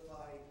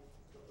identified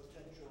the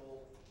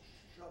potential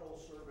shuttle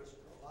service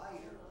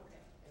provider,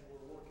 Okay. and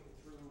we're working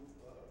through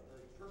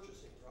the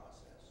purchasing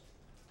process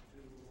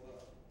to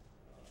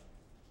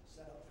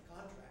set up the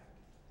contract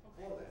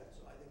for Okay. that.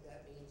 So I think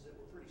that means that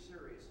we're pretty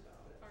serious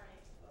about it. All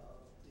right.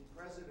 The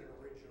president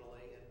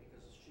originally, and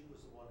because she was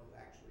the one who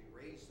actually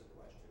raised the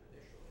question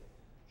initially,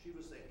 she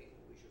was thinking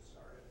that we should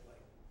start it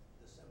like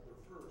December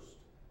 1st.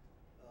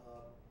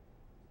 And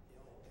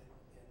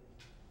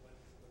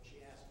when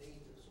she asked me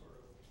to sort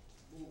of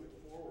move it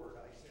forward,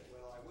 I said,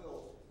 well, I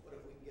will, but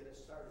if we can get it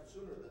started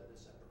sooner than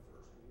December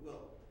 1st, we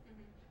will.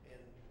 Mm-hmm.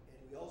 And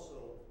we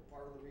also,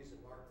 part of the reason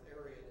Mark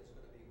Therian is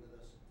going to be with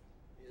us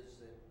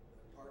is that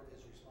part of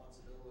his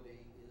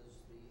responsibility is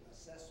the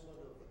assessment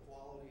of the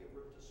quality of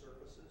RIPTA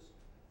surfaces.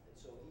 And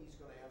so he's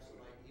going to have some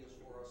ideas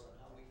for us on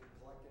how we can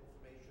collect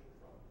information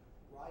from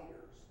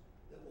riders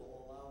that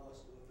will allow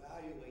us to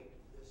evaluate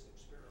this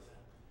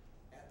experiment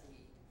at the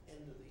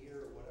end of the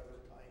year or whatever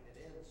time it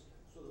ends,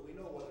 so that we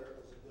know whether it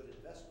was a good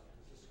investment,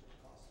 because this is going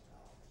to cost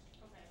dollars.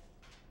 Okay.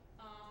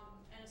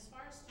 And as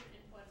far as student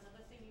input,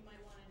 another thing you might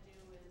want to do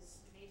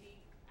is maybe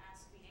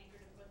ask the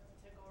anchor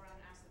to go around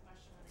and ask the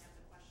question when they have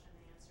the question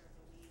and answer of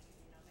the week.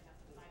 You know, they have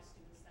the 5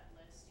 students that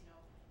list. You know,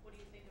 what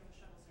do you think of a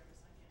shuttle service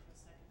on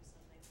campus? That could be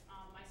something.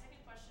 My second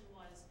question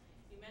was,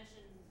 you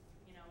mentioned,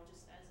 you know,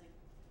 just as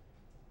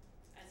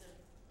a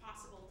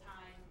possible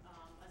time,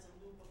 as a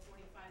loop, a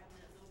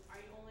 45-minute loop. Are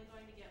you only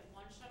going to get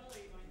 1 shuttle, or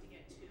are you going to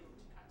get 2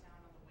 to cut down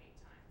on the wait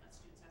time that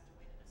students have to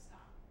wait at a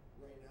stop?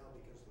 Right now,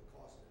 because of the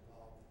cost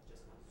involved,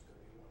 Just it's going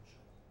to be 1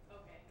 shuttle.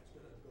 Okay. It's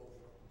going to go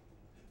from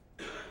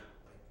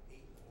like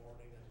 8 in the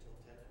morning until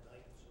 10 at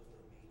night, so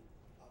there'll be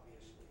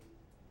obviously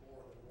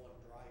more than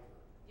 1 driver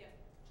Yep.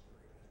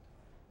 during that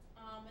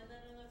time. And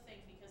then another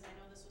thing, because I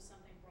know this was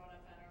something brought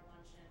up at our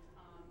luncheon,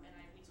 and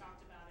we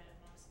talked about it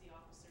amongst the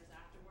officers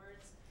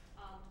afterwards.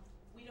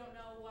 We don't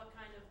know what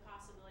kind of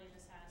possibility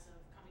this has of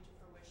coming to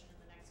fruition in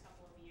the next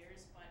couple of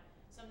years, but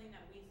something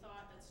that we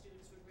thought that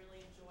students would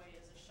really enjoy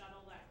is a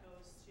shuttle that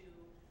goes to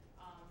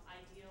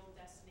ideal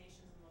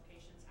destinations and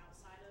locations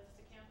outside of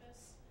the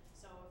campus.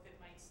 So if it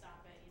might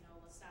stop at, you know,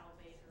 LaSalle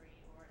Bakery,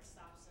 or it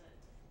stops at,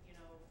 you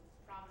know,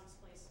 Providence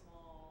Place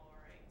Mall,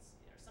 or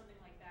something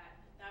like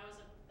that. That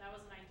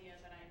was an idea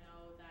that I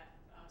know that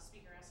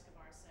Speaker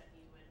Escobar said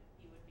he would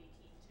be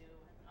keen to,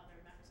 and other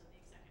members of the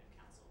executive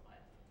council.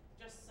 But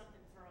just something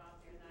to throw out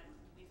there that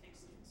we think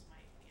students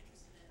might be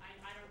interested in. I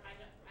know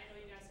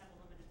you guys have a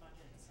limited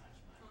budget and such,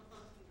 but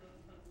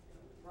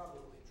We'll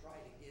probably try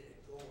to get it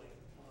going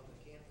on the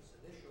campus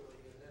initially,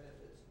 and then if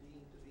it's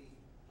deemed to be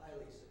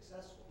highly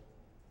successful,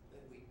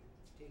 then we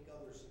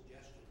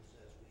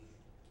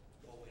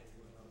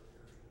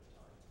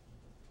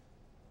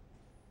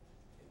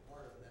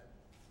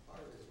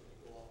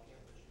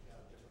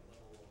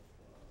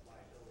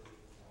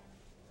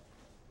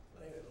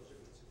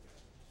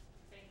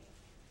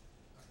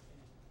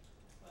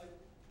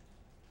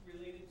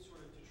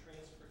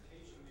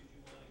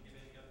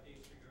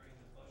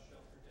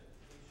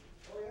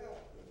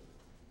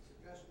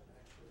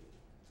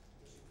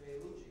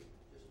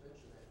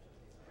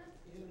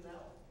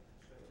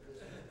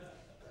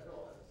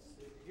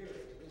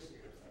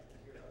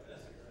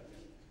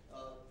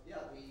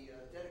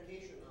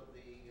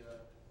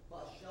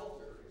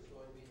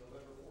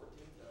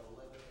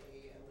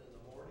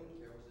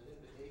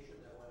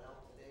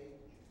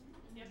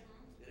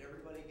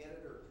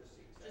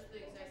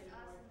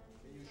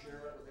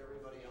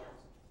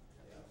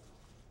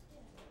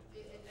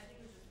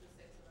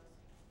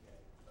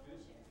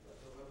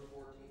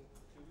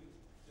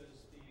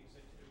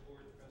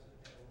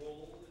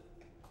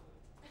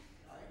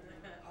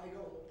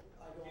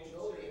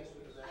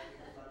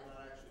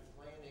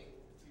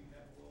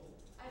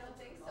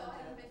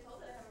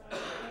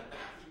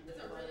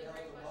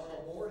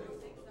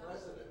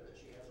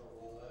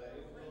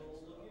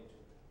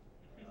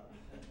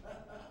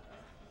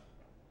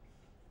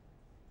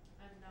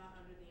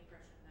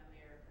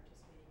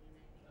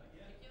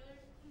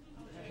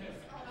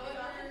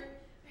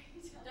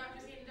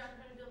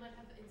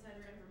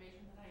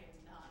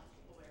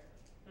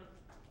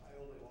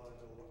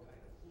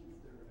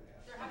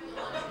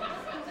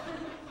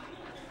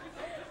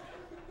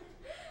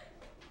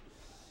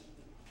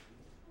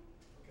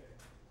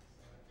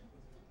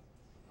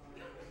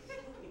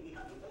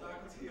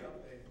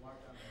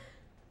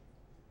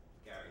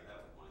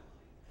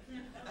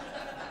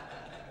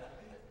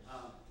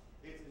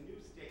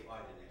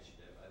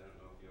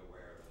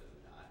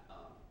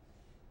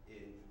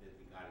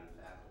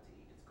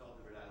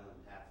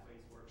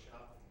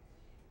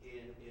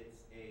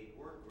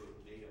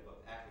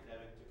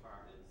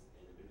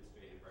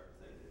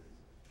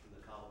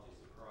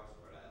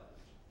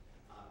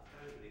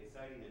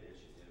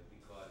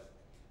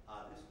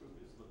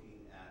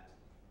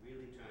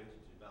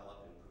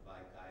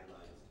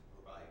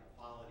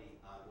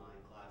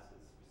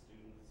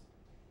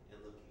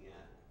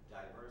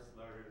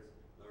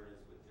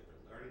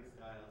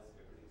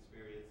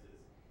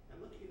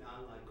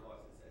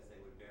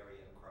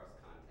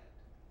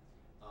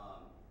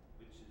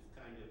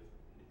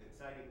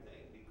exciting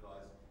thing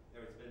because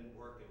there's been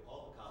work at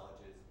all the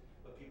colleges,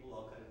 but people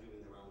all kind of doing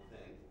their own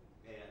thing.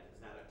 And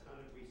there's not a ton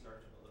of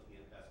research, but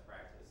looking at best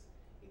practice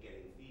and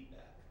getting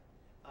feedback.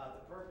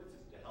 The purpose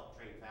is to help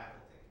train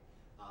faculty,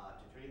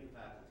 to train the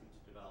faculty to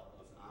develop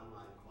those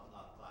online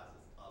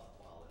classes of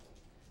quality.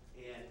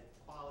 And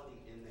quality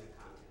in their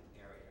content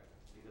area,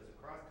 because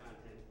across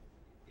content,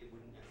 it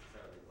wouldn't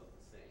necessarily look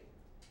the same.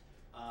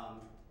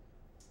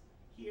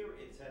 Here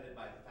it's headed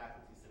by the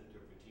Faculty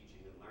Center for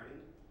Teaching and Learning,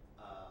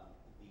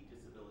 the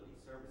Disability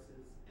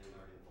Services, and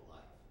Learning for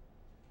Life.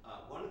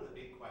 One of the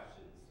big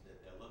questions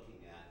that they're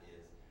looking at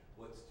is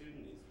what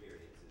student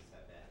experiences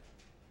have been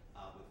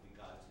with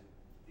regard to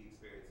the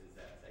experiences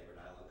at, say, Rhode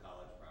Island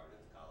College,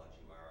 Providence College,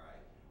 URI.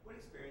 What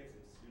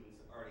experiences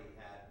students have already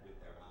had with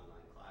their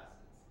online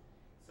classes?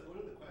 So one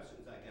of the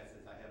questions, I guess,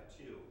 is I have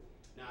two,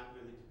 not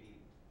really to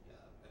be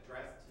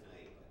addressed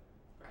tonight, but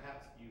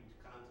perhaps for you to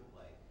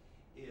contemplate,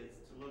 is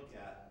to look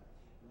at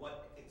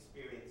what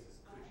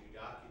experiences could you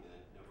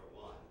document, number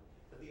one.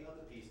 But the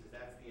other piece, because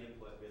that's the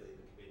input really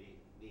the committee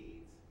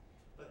needs.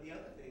 But the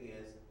other thing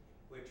is,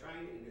 we're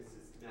trying in a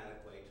systematic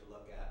way to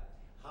look at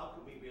how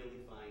can we really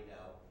find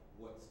out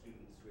what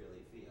students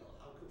really feel?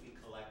 How could we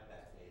collect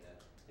that data?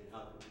 And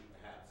how could we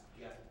perhaps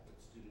get what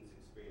students'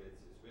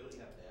 experiences really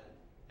have been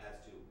as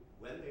to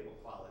when they were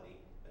quality,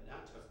 but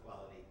not just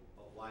quality,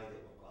 but why they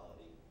were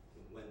quality,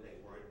 and when they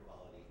weren't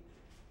quality,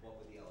 what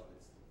were the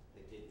elements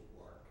that didn't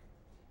work?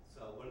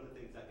 So one of the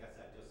things I guess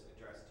I just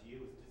addressed to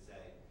you is to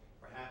say,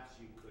 perhaps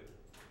you could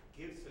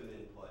give some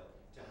input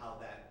to how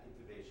that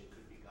information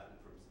could be gotten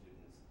from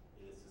students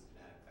in a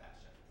systematic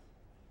fashion.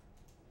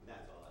 And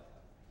that's all I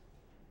have.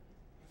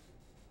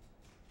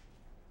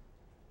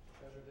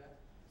 Treasurer Day?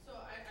 So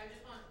I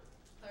just want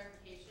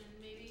clarification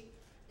maybe.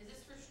 Is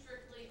this for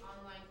strictly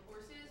online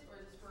courses, or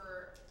is this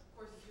for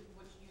courses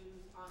which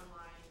use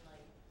online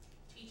like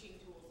teaching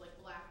tools like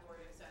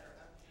Blackboard, et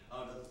cetera?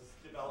 Oh, no, this is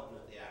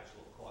development of the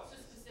actual So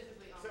courses.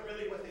 specifically So online.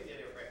 really what they did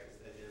at Rick is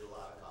they did a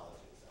lot of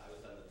colleges. I was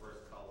on the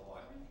first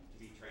cohort to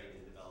be trained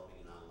in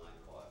developing an online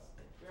course.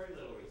 Very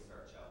little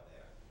research out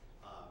there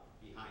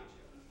behind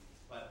you.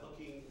 But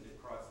looking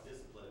across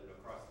discipline and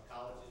across the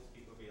colleges,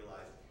 people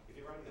realize if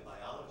you're running a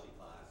biology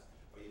class,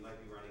 or you might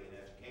be running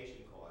an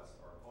education course,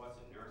 or a course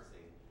in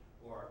nursing,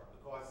 or a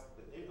course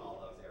within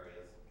all those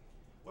areas,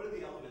 what are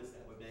the elements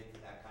that would make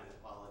for that kind of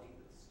quality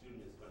that the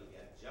student is going to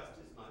get just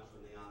as much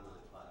from the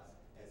online class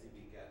as he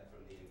would get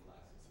from the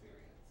in-class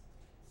experience?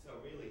 So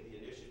really the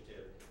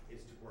initiative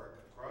is to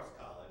work across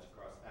college,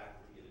 across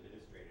faculty and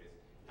administrators,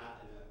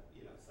 not in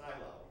a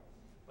silo,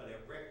 but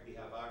at Rick we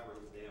have our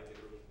groups, they have their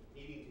groups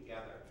meeting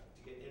together to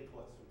get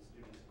inputs from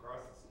students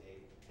across the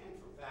state and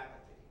from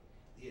faculty.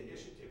 The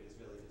initiative is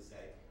really to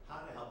say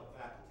how to help a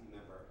faculty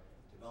member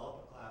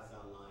develop a class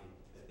online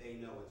that they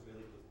know is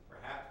really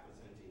perhaps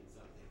presenting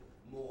something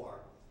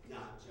more,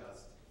 not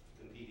just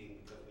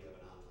competing because we have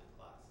an online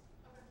class.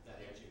 Okay. Does that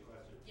answer your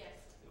question?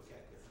 Yes. Okay,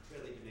 because it's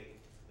really to make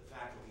the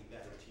faculty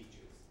better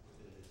teachers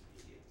within this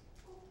medium.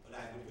 But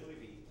I would really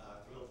be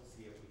thrilled to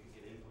see if we could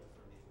get input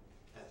from you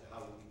as to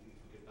how we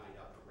could find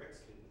out from Rick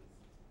students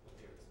what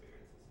their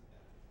experiences have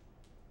been.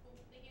 Cool.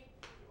 Thank you.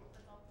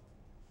 That's all.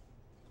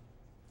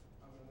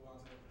 I'm gonna move on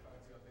to the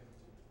faculty update.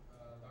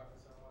 Dr.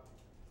 Sarawati.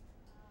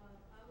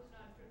 I was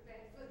not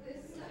prepared for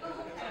this, but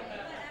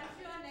I'm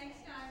sure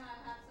next time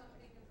I'll have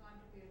something to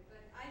contribute.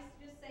 But I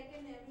just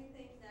second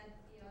everything that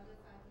the other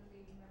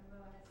faculty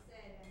member has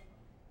said. And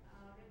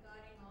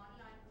regarding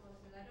online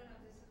courses, I don't know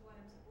if this is what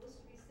I'm supposed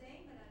to be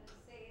saying, but I'll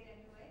just say it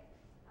anyway.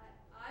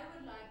 I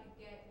would like to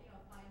get,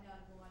 find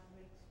out what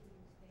Rick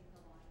students think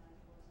of online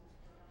courses,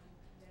 but I'm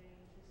very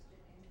interested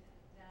in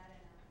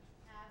that,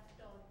 and I have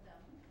taught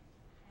them.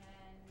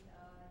 And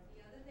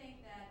the other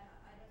thing that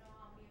I don't know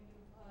how many of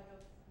you have heard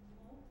of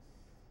MOOCs,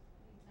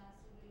 these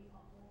massively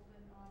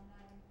open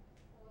online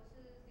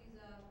courses. These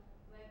are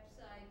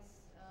websites,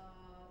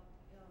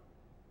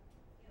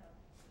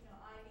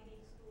 Ivy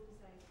League schools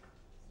like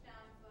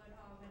Stanford,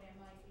 Harvard,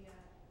 MIT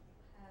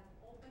have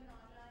open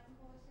online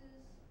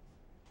courses.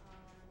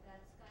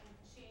 That's kind of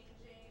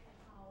changing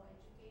how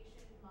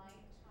education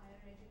higher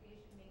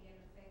education may get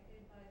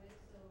affected by this.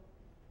 So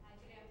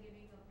actually I'm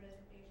giving a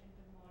presentation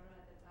tomorrow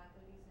at the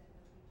Faculty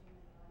Center for Teaching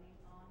and Learning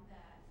on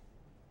that.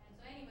 And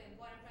so anyway,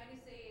 what I'm trying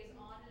to say is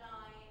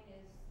online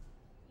is,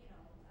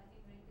 I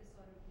think Rick is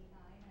sort of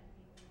behind, I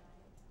think, in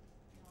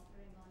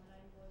offering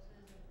online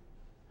courses.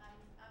 And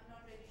I'm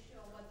not really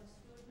sure what the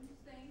students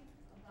think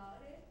about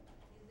it.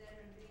 Is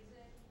there a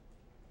reason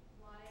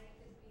why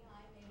Rick is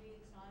behind? Maybe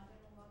it's not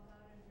going to work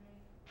out as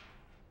Rick.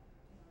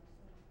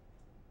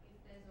 So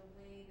if there's a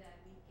way that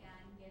we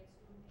can get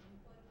student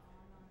input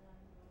on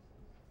online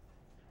courses,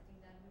 I think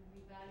that would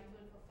be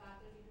valuable for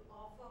faculty to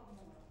offer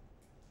more.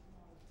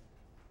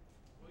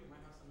 Well, you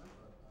might have some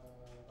input.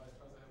 Vice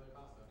President Heather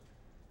Acosta.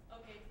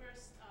 Okay,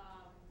 first,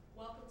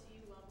 welcome to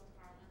you, welcome to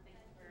Parliament. Thank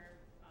you for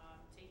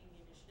taking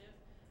the initiative.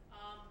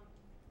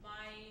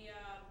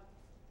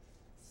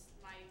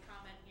 My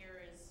comment here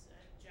is a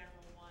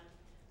general one.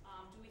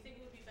 Do we think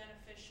it would be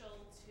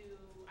beneficial to,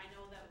 I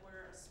know that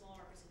we're a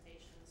small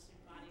representation of the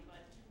student body,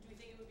 but do we think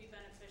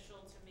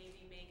beneficial to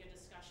maybe make a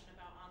discussion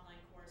about online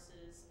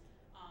courses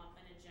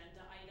an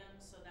agenda item,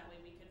 so that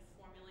way we could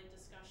formulate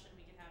discussion,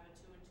 we could have a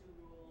 2 and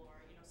 2 rule, or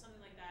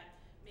something like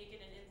that, make it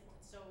an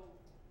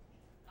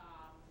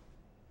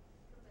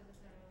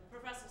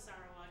Professor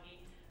Sarawagi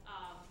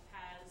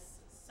has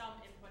some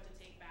input to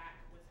take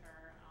back with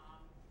her,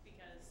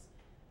 because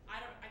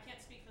I can't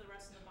speak for the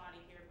rest of the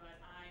body here, but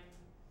I'm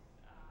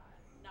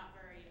not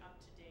very up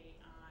to date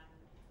on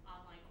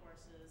online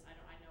courses. I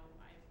know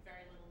I have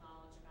very little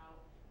knowledge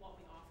about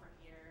what we offer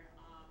here,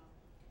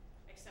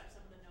 except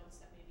some of the notes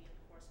that may be in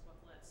the course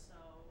booklet. So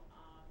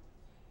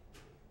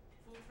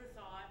food for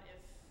thought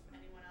if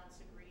anyone else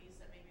agrees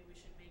that maybe we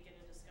should make it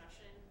a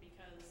discussion,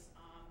 because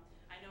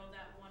I know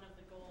that one of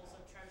the goals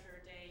of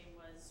Treasure Day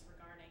was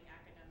regarding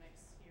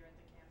academics here at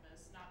the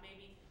campus. Not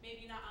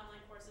maybe not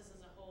online courses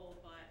as a whole,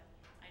 but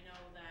I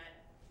know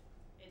that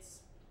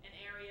it's an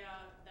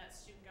area that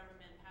student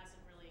government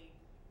hasn't really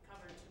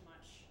covered too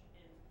much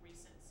in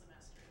recent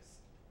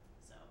semesters.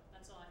 So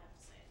that's all I have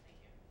to say. Thank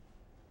you.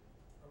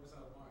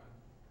 Professor Martin.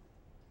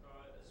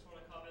 I just want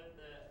to comment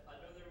that I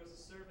know there was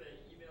a survey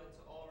emailed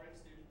to all RIC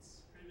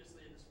students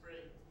previously in the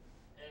spring,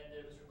 and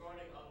it was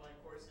regarding online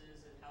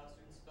courses and how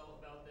students felt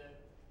about them.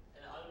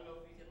 And I don't know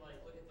if we can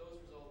look at those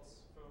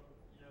results from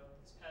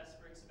this past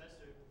spring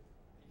semester,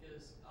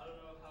 because I don't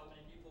know how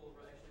many people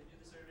actually do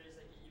the surveys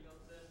that get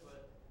emailed to them,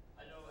 but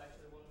I know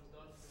actually one was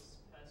done this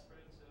past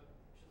spring, so we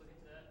should look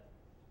into that.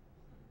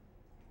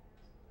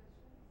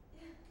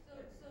 Yeah.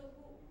 So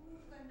who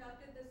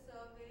conducted the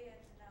survey,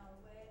 and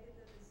where did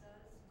the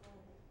results go?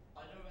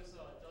 I know it's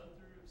done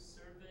through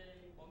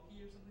Survey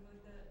Monkey or something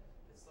like that.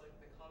 It's like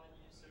the common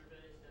use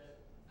survey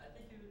that I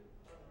think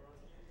I don't know, Ron,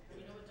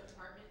 You know what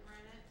department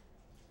ran it?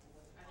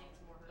 I think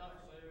it's more her. not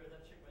familiar with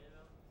that, check my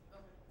email.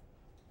 Okay.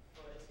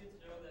 But it's good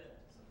to know that.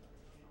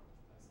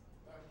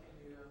 Dr. King,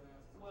 do you have an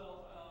answer?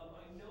 Well,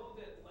 I know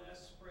that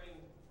last spring,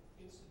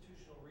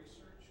 Institutional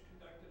Research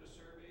conducted a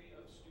survey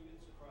of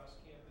students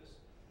across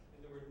campus,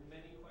 and there were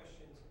many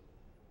questions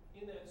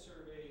in that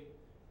survey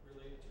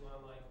related to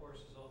online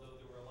courses, although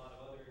there were a lot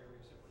of other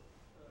areas that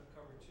were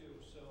covered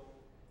too. So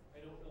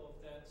I don't know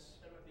if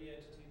that's the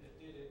entity that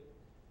did it.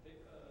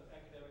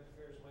 Academic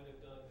Affairs might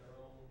have done their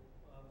own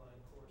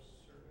online course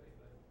survey,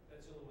 but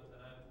that's the only one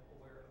that I'm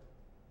aware of.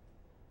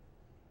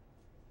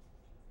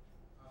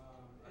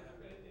 And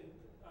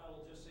I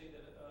will just say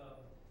that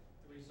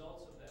the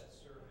results of that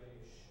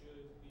survey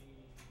should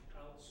be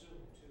out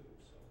soon too,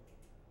 so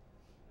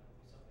that'll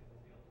be something we'll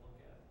be able to look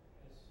at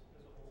as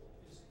a whole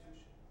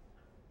institution.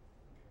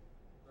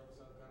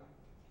 Professor Gunn?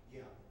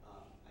 Yeah,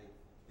 I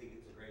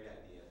think it's a great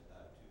idea if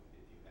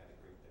you had a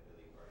group that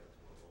really brought it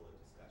to a fuller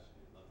discussion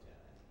and looked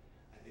at it.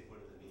 I think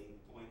one of the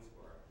main points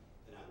for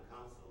the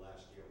non-council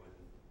last year when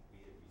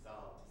we had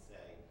resolved to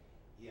say,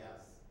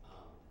 yes,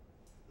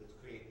 let's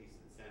create these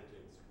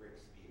incentives,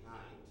 RICs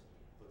behind.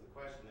 But the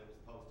question that was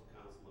posed to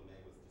Councilman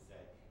May was to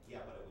say,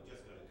 yeah, but are we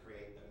just going to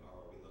create them,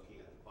 or are we looking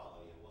at the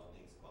quality and what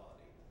makes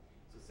quality?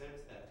 So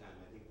since that time,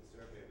 I think the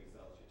survey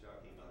results you're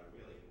talking about are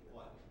really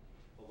important.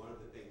 But one of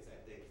the things I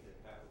think that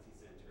Faculty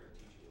Center and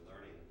Teaching and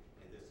Learning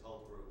and this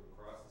whole group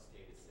across the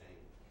state is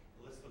saying,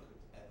 well, let's look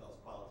at those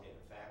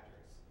qualitative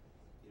factors.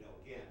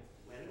 Again,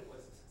 when it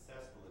was a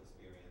successful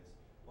experience,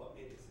 what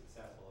made it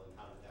successful and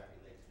how did that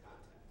relate to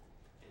content?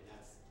 And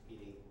that's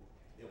meaning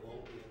there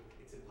won't be,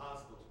 it's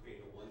impossible to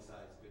create a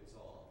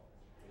one-size-fits-all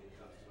when it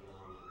comes to an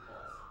online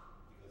course,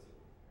 because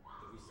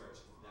the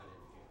research does not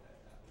indicate that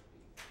that would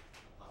be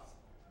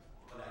possible.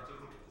 But I do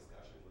think a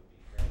discussion would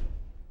be great,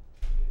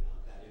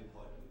 and that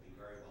input would be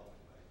very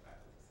welcome by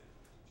Faculty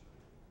Center and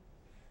Teaching.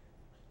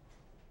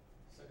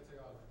 Secretary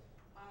Oliver.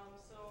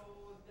 So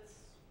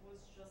this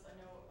was just, I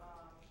know,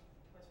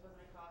 Vice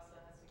President Costa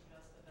has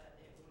suggested that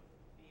it would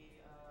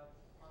be a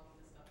Parliament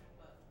discussion,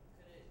 but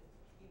could it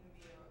even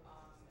be a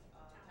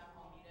town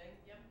hall meeting?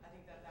 Yep. I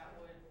think that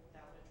would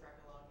attract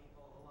a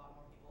lot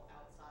more people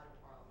outside of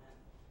Parliament.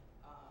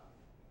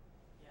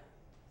 Yeah,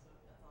 so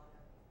that's all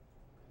I have.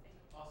 Thank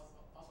you. Also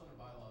in the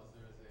bylaws,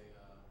 there is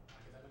a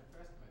academic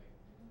affairs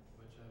committee,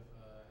 which if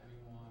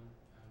anyone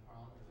in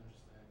Parliament is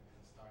interested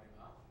in starting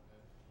up,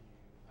 if you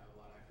have a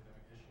lot of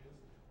academic issues,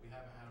 we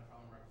haven't had a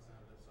Parliament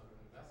representative sort of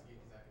investigate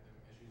these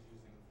academic issues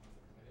using the forms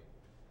of committee.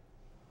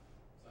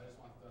 So I just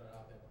want to throw that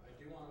out there. But I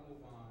do want to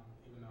move on,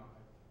 even though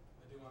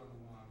I do want to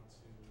move on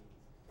to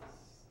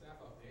staff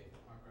update.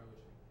 Mark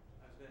Revolution.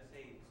 I was going to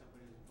say,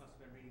 somebody must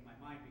have been reading my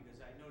mind, because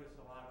I noticed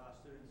a lot of our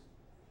students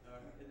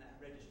are in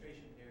that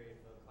registration period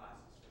for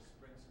classes for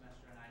spring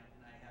semester, and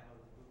I have a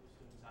group of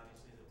students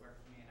obviously that work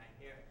for me, and I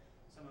hear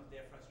some of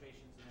their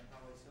frustrations, and they're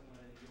probably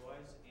similar to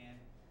yours and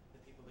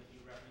the people that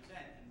you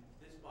represent. And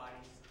this body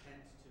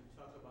tends to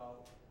talk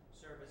about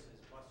services,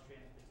 bus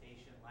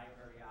transportation,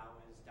 library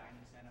hours,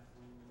 dining center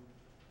food,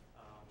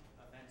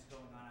 events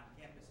going on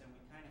campus, and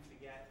we kind of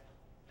forget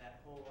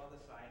that whole other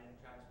side, and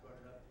Travis brought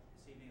it up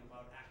this evening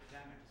about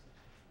academics.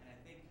 And I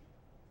think,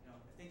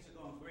 if things are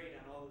going great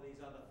on all of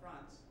these other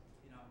fronts,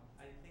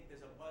 I think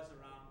there's a buzz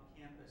around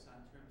campus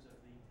on terms of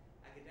the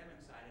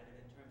academic side of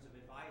it, in terms of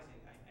advising.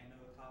 I know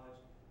the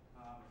college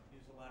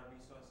use a lot of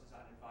resources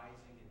on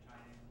advising and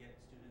trying to get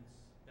students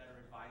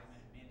better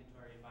advisement,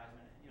 mandatory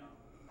advisement,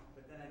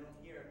 but then I don't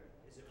hear,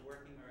 is it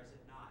working or is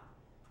it not?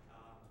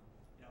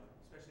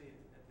 Especially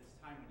at this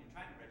time when you're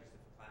trying to register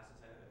for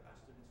classes, our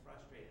students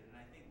frustrated, and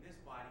I think this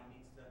body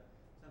needs to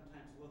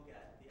sometimes look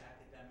at the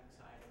academic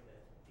side of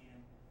it,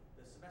 and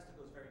the semester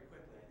goes very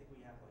quickly. I think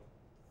we have like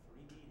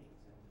 3 meetings,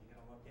 and you're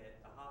gonna look at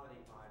the holiday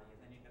party, and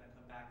then you're gonna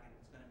come back and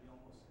it's gonna be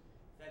almost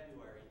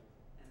February,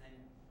 and then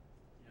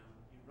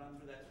you run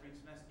through that spring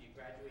semester, you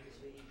graduate, you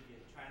leave,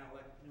 you're trying to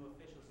elect new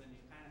officials, and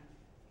you kind of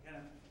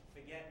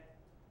forget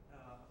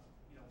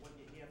what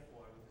you're here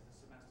for because the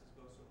semesters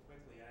go so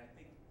quickly. And I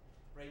think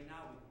right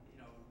now,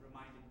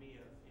 reminded me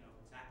of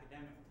it's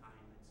academic time.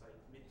 It's like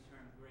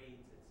midterm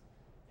grades. It's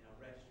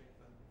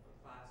registering for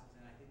classes,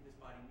 and I think this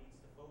body needs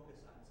to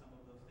focus on some of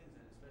those things,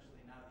 and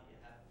especially now that you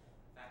have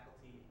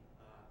faculty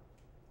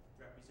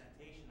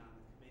representation on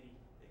the committee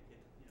that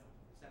could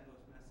send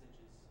those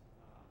messages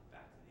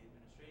back to the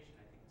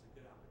administration. I think it's a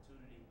good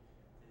opportunity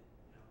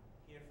to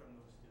hear from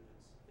those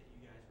students that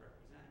you guys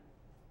represent.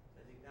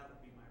 So I think that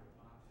would be my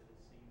remark for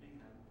this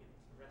evening, and I would give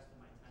the rest of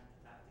my time to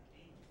Dr.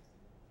 Kane.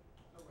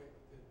 Oh, wait,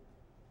 good.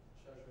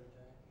 Treasurer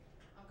Kay.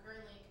 I'm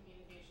currently in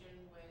communication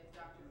with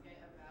Dr. Pitt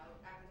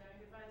about academic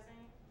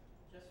advising,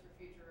 just for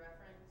future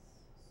reference.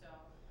 So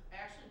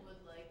I actually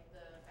would like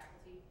the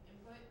faculty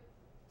input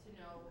to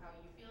know how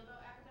you feel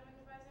about academic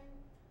advising,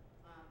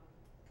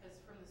 because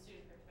from the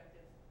student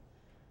perspective,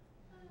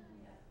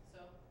 yeah, so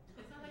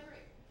it's not that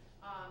great.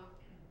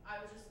 I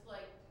would just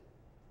like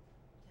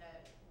to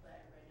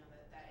let everybody know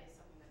that that is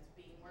something that's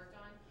being worked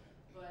on,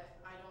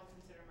 but I don't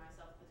consider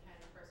myself the kind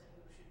of person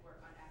who should work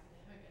on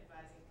academic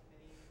advising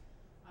committees,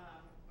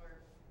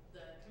 or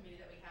the committee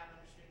that we have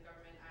under student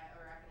government,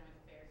 or academic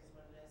affairs is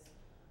what it is.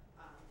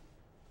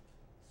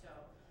 So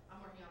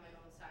I'm working on my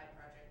own side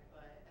project,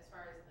 but as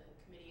far as the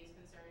committee is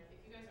concerned,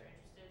 if you guys are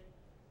interested,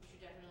 you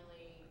should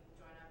definitely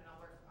join up, and I'll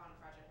work on a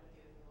project with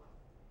you if you want.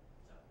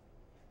 So,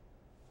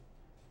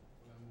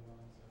 We're gonna move on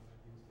to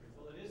Matthew's three.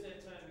 Well, it is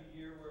that time of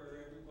year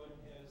where everyone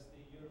has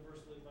the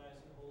universal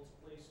advising holds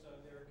placed on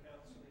their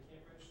account, so they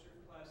can't register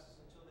for classes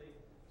until they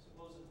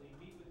supposedly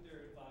meet with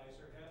their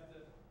advisor, have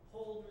the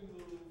hold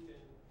removed,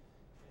 and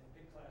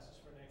pick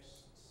classes for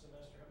next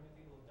semester. How many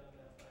people have done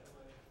that, by the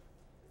way?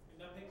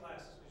 Not pick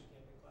classes, because you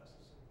can't pick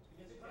classes.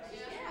 You can pick classes.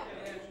 Yeah. Yeah.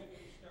 Actually, you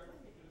can start,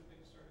 do a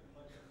big start in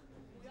Monday.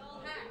 we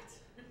all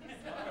hacked.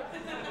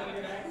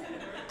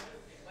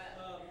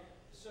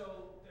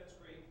 So that's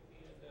great,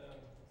 and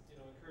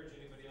encourage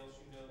anybody else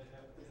that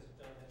hasn't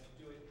done that to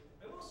do it.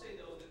 I will say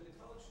though that the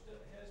college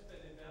has been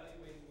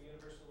evaluating the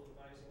universal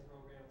advising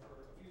program for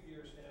a few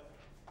years now.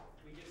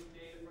 We get some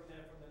data from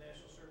that from the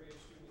National Survey of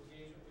Student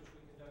Engagement, which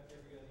we conduct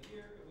every other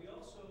year, and we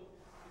also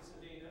get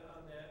some data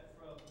on that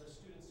from the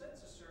Student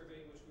Census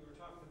Survey, which we were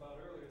talking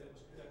about earlier, that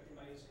was conducted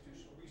by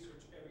Institutional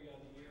Research every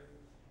other year.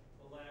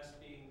 The last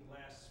being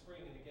last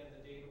spring, and again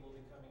the data will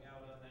be coming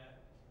out on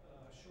that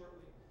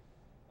shortly.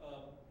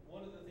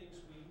 One of the things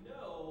we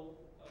know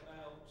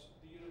about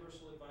the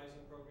Universal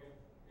Advising Program,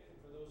 and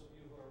for those of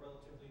you who are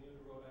relatively new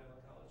to Rhode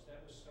Island College,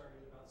 that was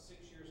started about 6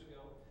 years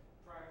ago.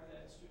 Prior to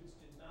that, students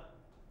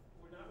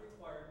were not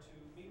required to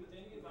meet with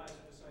any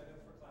advisor to sign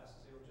up for classes.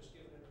 They were just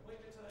given an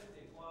appointment time,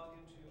 they'd log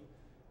into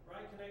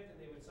Ride Connect,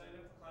 and they would sign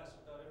up for classes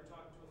without ever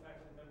talking to a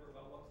faculty member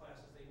about what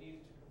classes they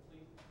needed to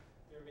complete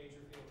their major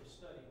field of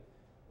study.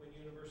 When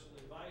universal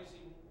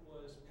advising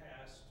was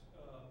passed,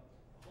 a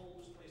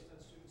hold was placed on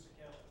students'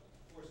 account,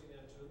 forcing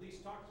them to at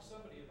least talk to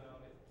somebody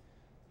about it.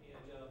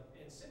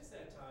 And since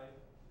that time,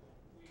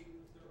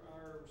 there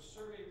are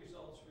survey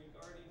results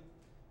regarding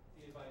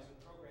the advising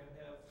program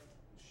have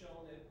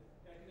shown that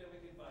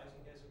academic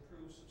advising has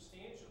improved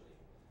substantially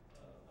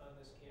on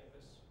this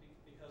campus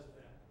because of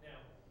that. Now,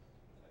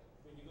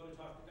 when you go to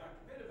talk to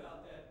Dr. Pitt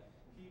about that,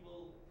 he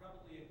will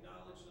probably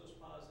acknowledge those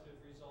positive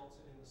results,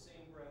 and in the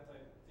same breath,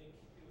 I think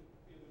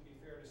it would be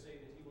fair to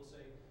say that he will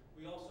say,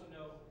 we also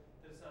know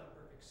that it's not a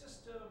perfect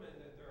system and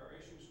that there are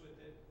issues with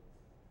it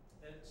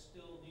that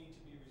still need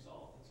to be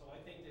resolved. And so I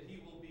think that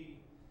he will be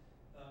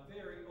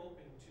very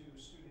open to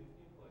student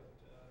input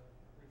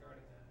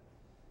regarding that.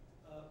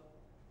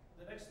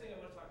 The next thing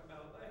I want to talk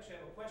about, I actually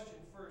have a question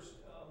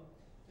first.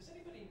 Does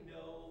anybody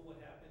know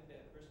what happened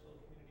at Bristol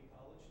Community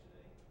College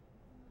today?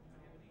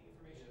 Anybody have any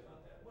information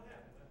about that? What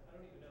happened? I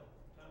don't even know.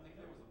 Tom, I think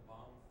there was a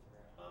bomb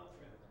threat. Bomb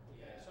threat.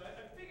 Okay. Yeah. So I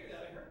figured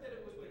that. I heard that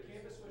the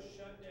campus was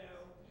shut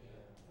down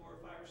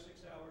for 5 or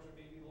 6 hours or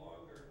maybe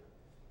longer.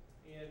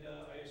 And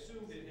I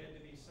assumed it had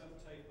to be some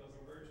type of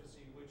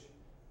emergency, which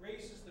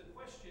raises the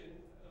question,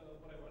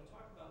 what I want to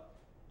talk about.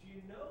 Do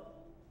you know,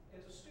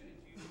 as a student,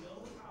 do you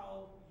know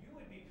how you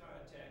would be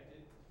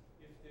contacted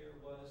if there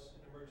was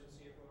an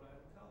emergency at Rhode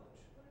Island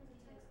College? What is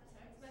a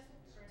text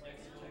message?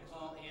 Text, phone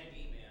call, and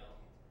email.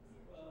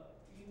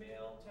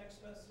 Email, text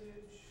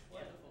message,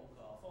 what? And a phone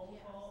call. Phone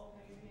Yes. call,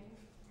 maybe?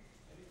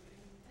 Anything?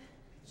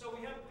 So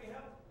we have,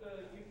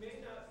 you may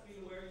not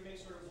be aware, you may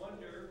sort of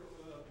wonder,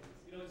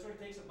 it sort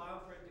of takes a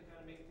bomb threat to kind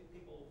of make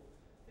people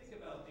think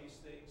about these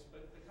things,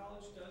 but the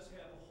college does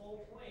have a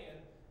whole plan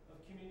of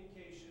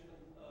communication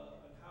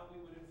on how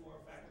we would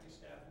inform faculty,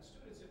 staff, and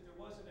students if there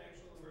was an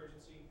actual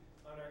emergency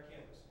on our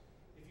campus.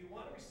 If you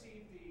want to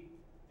receive the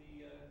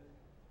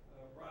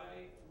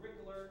RIC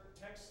alert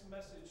text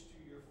message to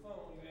your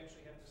phone, you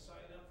actually have to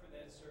sign up for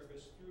that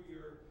service through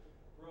your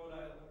Rhode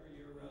Island or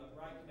your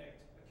RIConnect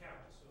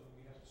account. So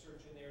you have to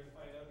search in there to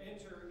find out.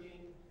 Enter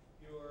in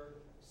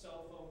your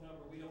cell phone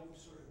number. We don't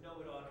sort of know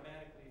it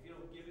automatically. If you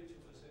don't give it to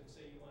us and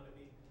say you want to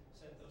be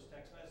sent those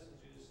text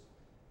messages,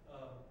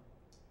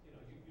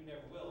 you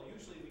never will.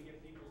 Usually we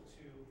get people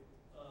to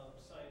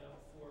sign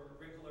up for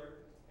RIC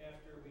alert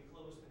after we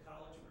close the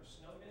college for a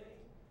snow day,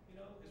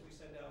 because we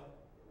send out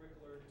RIC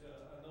alert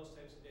on those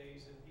types of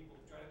days, and people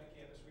drive to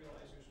campus,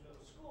 realize there's no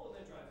school,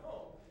 and then drive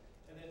home,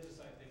 and then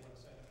decide they want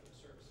to sign up for the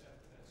service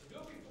after that. So do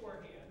it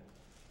beforehand.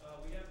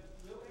 We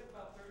only have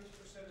about 30%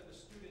 of the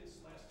students,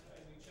 last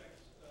time we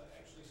checked,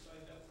 actually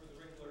signed up for the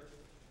RIC alert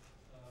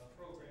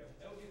program.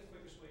 That would be the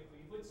quickest way.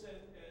 We would send,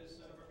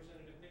 as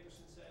Representative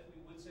Nickerson said,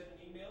 we would send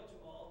an email to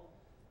all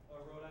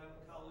Rhode Island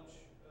College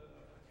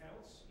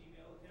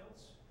email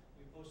accounts.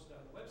 We post it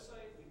on the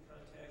website. We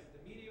contact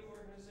the media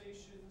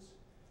organizations.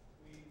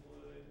 We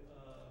would,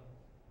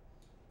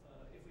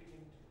 if we can,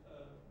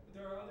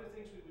 there are other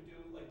things we would do,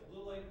 like the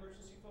blue light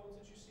emergency phones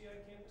that you see on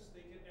campus.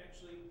 They can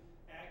actually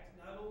act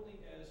not only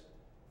as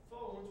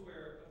phones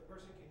where a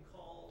person can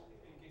call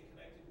and get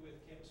connected with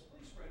campus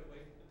police right away,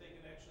 but they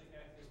can actually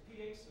act as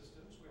PA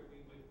systems where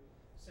we would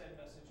send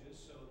messages,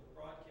 so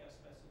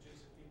broadcast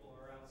messages if people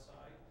are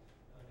outside.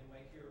 They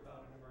might hear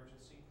about an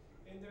emergency.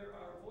 And there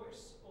are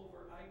voice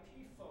over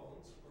IP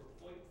phones or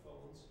VoIP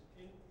phones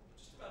in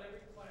just about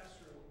every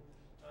classroom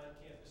on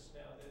campus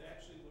now that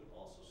actually would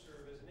also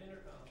serve as an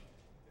intercom.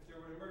 If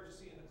there were an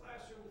emergency in the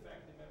classroom, the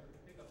faculty member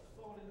could pick up the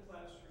phone in the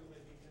classroom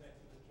and be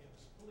connected with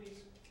campus police.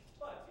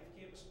 But if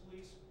campus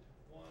police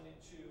wanted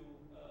to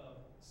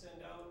send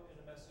out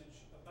a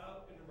message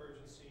about an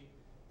emergency,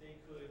 they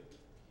could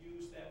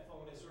use that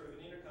phone as sort of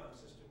an intercom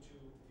system to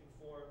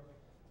inform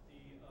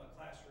the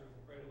classroom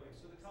right away.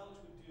 So the college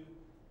would do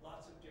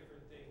lots of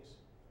different things.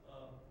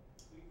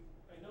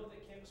 I know that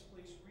campus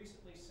police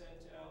recently sent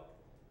out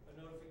a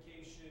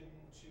notification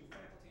to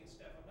faculty and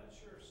staff. I'm not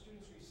sure if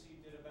students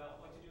received it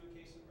about what to do in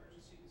case of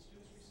emergency. Did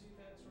students receive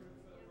that sort of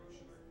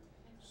brochure?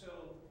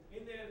 So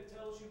in there it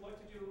tells you what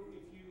to do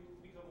if you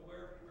become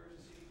aware of an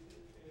emergency.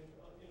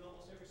 In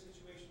almost every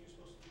situation you're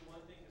supposed to do one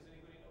thing. Does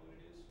anybody know what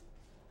it is?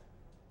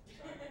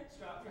 Sorry,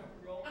 stop, drop,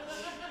 and roll.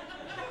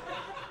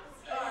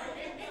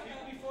 Sorry.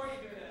 Before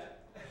you do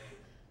that,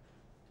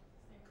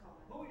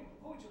 who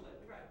would you let?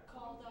 Right.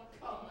 Call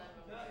Dr. Call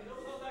No, you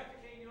don't call Dr.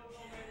 Kane, you don't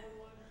call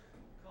 911,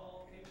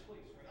 call campus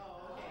police, right?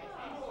 Oh, okay.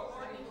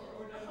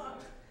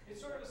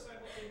 It's sort of a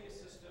simultaneous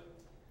system,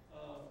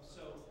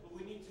 but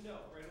we need to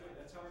know right away.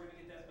 That's how we're going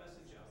to get that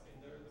message out, and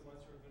they're the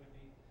ones who are going to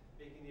be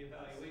making the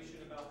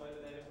evaluation about whether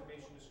that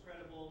information is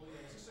credible.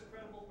 Is this a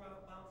credible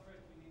bound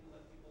threat? We need to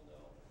let people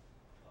know.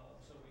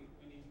 So we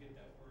need to get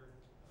that word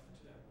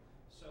to them.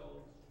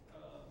 So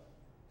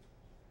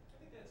I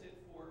think that's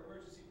it for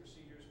emergency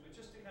procedures, but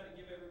just to kind of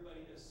give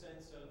everybody a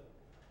sense of,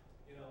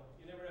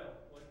 you never know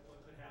what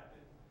could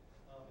happen.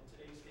 In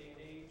today's day and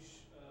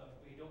age,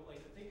 we don't like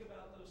to think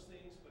about those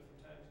things, but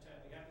from time to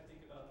time we have to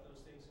think about those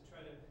things and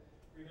try to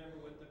remember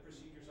what the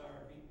procedures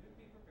are and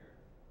be prepared.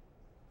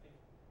 Thank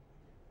you.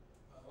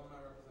 Alumni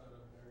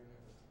Representative Barry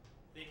Nickerson.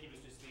 Thank you,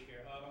 Mr.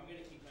 Speaker. I'm going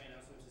to keep my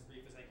announcements as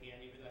brief as I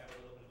can, even though I have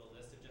a little bit of a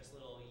list of just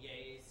little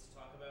yays to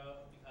talk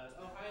about. Because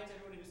hi to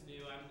everyone who's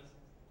new. I'm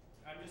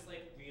just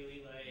like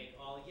really like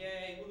all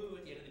yay, woohoo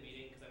at the end of the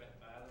meeting because I'm at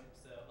the bottom.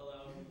 So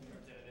hello,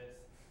 representatives.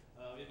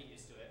 You'll get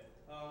used to it.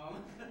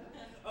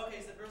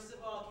 Okay, so first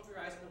of all, keep your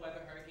eyes on the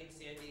weather. Hurricane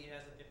Sandy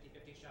has a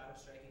 50-50 shot of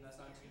striking us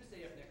on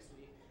Tuesday of next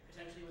week,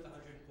 potentially with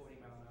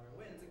 140-mile-an-hour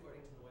winds,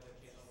 according to the Weather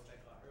Channel, which I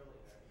caught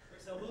earlier.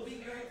 So we'll be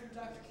hearing from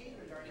Dr. Kane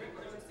regarding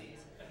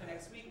emergencies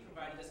next week,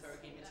 provided this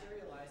hurricane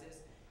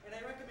materializes. And I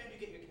recommend you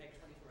get your keg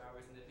 24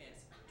 hours in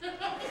advance.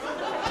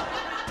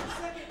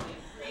 Secondly,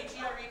 for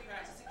AGRE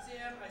practice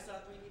exam, I saw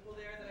 3 people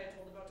there that I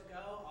told about to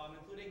go,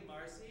 including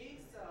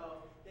Marcy.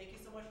 So thank you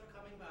so much for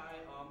coming by.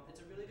 It's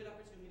a really good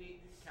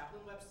opportunity.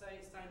 Kaplan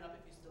website, sign up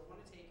if you still want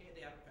to take it.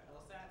 They have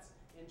LSATs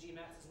and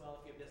GMATs as well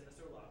if you have business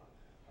or law.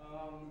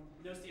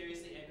 No,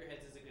 seriously,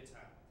 Anchorheads is a good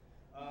time.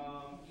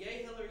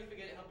 Yay, Hillary, for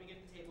helping get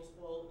the tables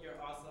full.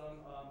 You're awesome.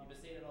 You've been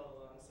saying it all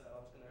along, so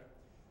I'm just going to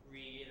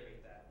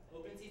reiterate that.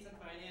 Open seats on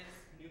finance,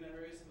 new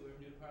members who are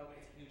new to Parliament,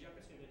 it's a huge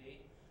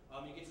opportunity.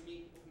 You get to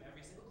meet people from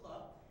every single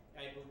club.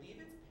 I believe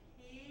it's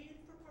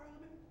paid for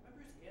Parliament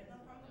members and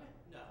non-Parliament?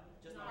 No,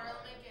 just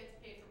Parliament gets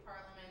paid for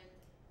Parliament.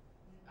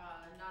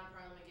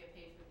 Non-Parliament get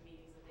paid for the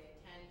meetings that they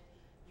attend.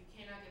 You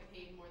cannot get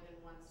paid more than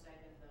one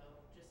stipend,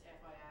 though. Just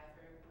FYI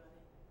for everybody.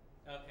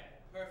 Okay,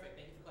 perfect.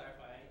 Thank you for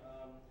clarifying,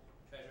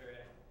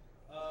 Treasurer.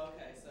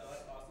 Okay, so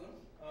that's awesome.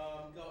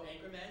 Go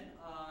Anchormen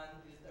on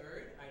the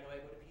 3rd. I know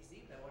I go to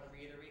PC, but I want to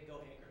reiterate,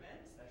 go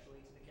Anchormen,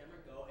 especially to the camera.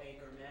 Go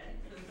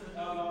Anchormen.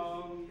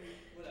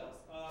 What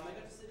else? I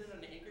got to sit in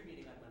on an Anchor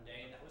meeting on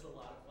Monday, and that was a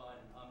lot of fun.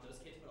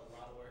 Those kids put a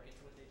lot of work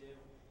into what they do,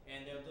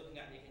 and they're looking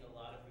at making a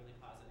lot of really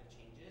positive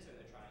changes, or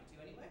they're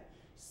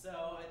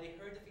So they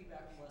heard the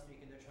feedback from last week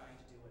and they're trying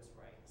to do what's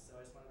right.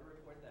 So I just wanted to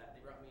report that.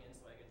 They brought me in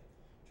so I could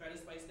try to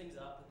spice things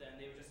up, but then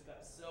they were just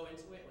got so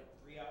into it, like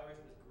 3 hours.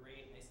 It was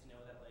great. Nice to know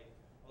that like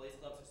all these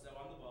clubs are so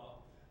on the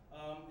ball.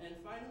 And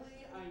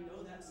finally, I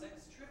know that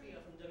sex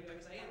trivia from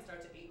WXIN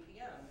starts at 8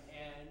 p.m.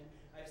 And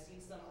I've seen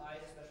some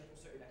eyes, especially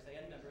from certain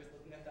XIN members,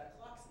 looking at that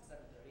clock since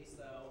 7:30.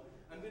 So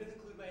I'm going to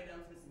conclude my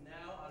announcements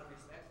now out of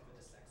respect for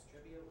the sex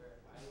trivia,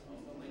 where I would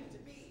also like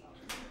to be.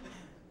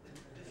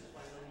 This is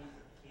why I don't eat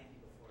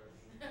candy before.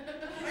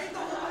 Right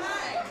the whole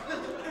bag!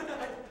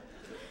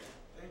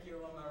 Thank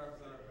you, Alumni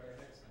Representative Barry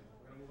Nixon.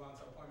 We're going to move on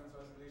to appointments,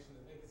 resignations,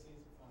 and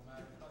vacancies from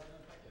Madam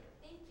President Beckett.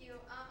 Thank you.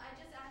 I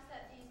just ask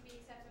that these be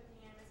accepted with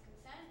unanimous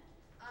consent.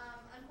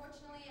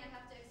 Unfortunately, I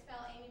have to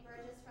expel Amy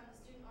Burgess from the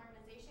Student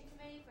Organization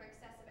Committee for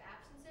excessive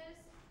absences.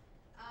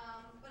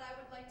 But I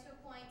would like to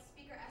appoint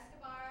Speaker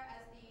Escobar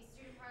as the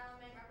Student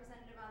Parliament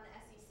representative on the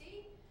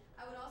SEC.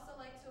 I would also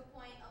like to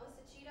appoint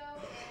Alyssa Cheeto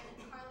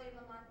and Carly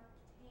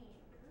Lamartine,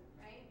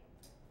 right?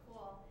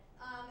 Cool.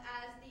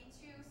 As the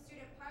 2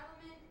 Student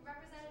Parliament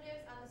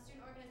representatives on the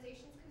Student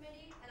Organizations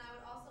Committee, and I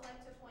would also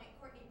like to appoint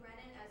Courtney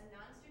Brennan as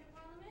non-student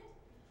parliament.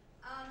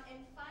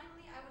 And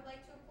finally, I would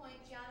like to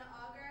appoint Gianna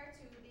Auger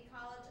to the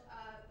college,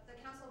 the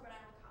Council of Rhode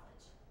Island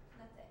College.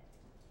 And that's it.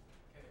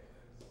 Okay,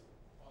 is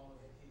all of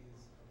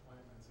these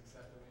appointments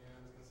accepted with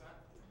unanimous consent?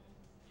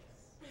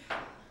 Yes.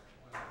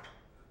 Wonderful.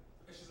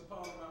 Issues of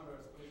public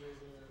members, please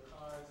raise your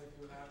cards if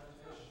you have an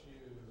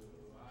issue.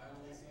 I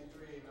only see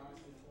 3, now I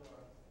see 4.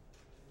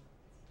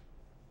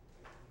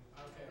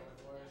 Okay, only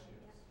 4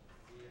 issues.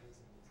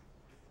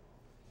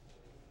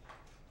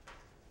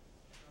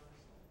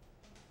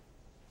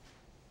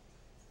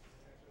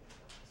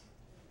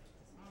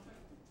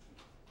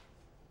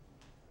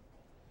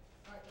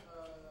 Alright,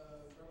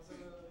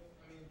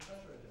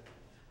 Treasurer Day.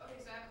 Okay,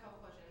 so I have a couple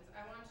questions.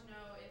 I wanted to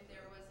know if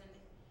there was an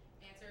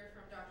answer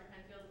from Dr.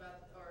 Penfield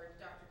about, or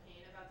Dr.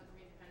 Kane about the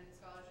Green Dependent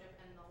Scholarship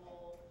and the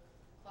whole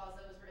clause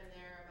that was written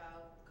there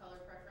about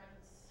color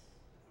preference.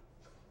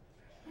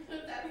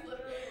 That's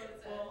literally what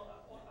it said. Well,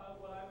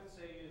 what I would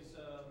say is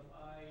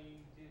I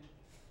did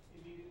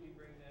immediately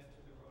bring that to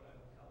the Rhode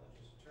Island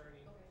College's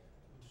attorney, Okay.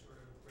 who sort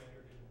of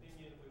rendered an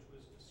opinion, which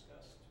was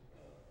discussed,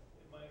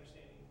 in my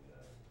understanding,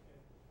 at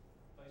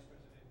Vice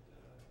President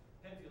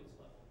Penfield's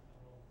level. I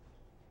don't know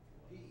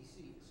if you want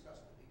PEC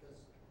discussed it because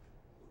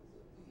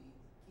the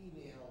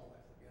email,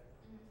 I forget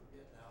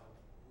now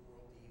who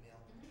wrote the email,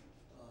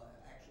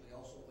 actually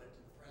also went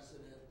to the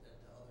president and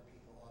to other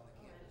people on the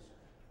campus.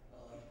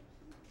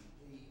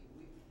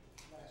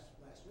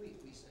 Last week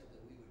we said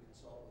that we would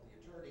consult with the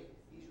attorney.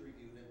 He's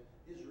reviewed it.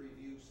 His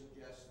review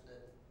suggests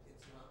that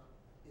it's not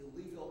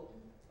illegal.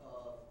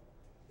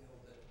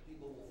 That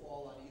people will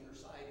fall on either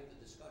side of the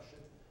discussion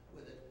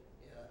with it.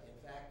 In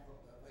fact,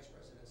 Vice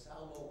President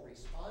Salmo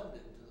responded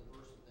to the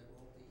person that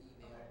wrote the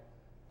email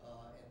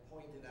and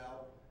pointed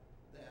out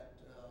that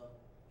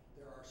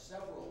there are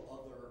several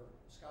other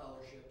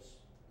scholarships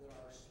that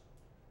are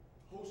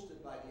hosted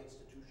by the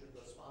institution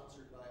but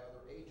sponsored by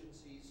other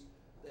agencies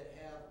that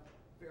have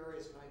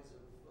various kinds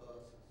of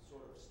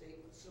sort of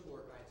statements,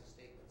 similar kinds of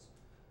statements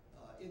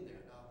in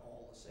there, not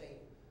all the same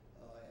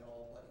at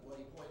all. But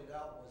what he pointed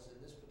out was in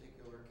this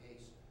particular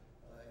case,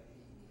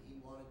 he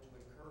wanted to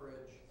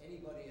encourage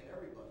anybody and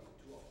everybody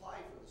to apply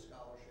for the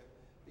scholarship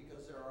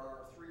because there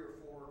are 3 or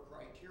 4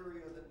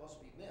 criteria that must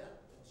be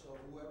met. And so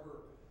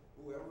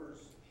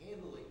whoever's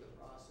handling the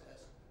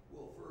process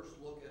will first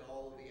look at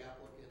all of the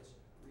applicants,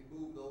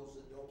 remove those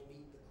that don't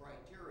meet the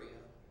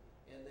criteria,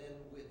 and then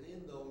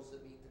within those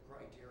that meet the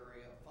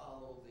criteria,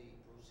 follow the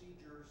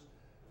procedures.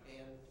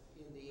 And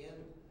in the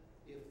end,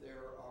 if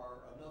there are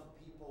enough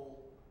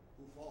people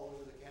who fall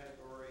into the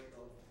category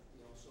of,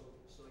 so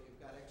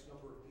you've got X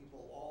number of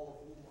people, all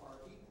of whom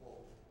are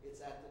equal, it's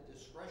at the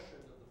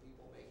discretion of the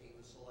people making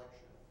the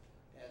selection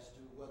as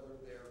to whether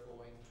they're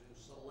going to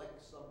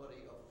select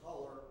somebody of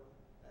color,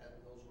 and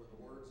those were the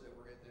words that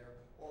were in there,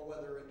 or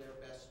whether in their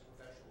best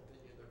professional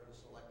opinion they're going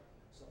to select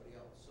somebody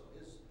else. So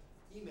his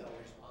email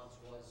response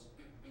was,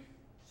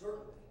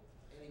 certainly,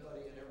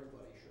 anybody and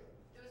everybody should.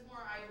 It was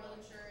more, I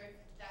wasn't sure if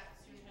that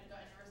student had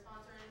gotten a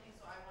response or anything,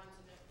 so I wanted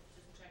to just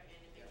check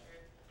in and make sure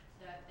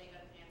that they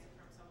got an answer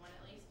from someone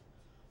at least.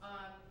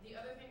 The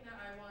other thing that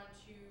I want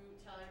to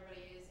tell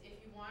everybody is if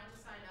you want to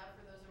sign up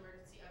for those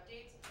emergency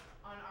updates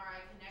on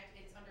RI Connect,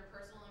 it's under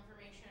personal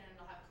information and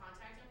it'll have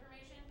contact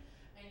information,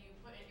 and you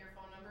put in your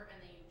phone number and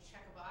then you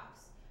check a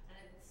box,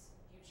 and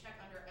you check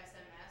under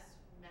SMS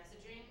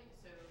messaging,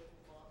 so,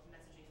 well,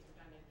 messaging is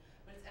redundant,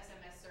 but it's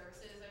SMS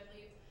services, I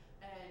believe,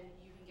 and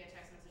you can get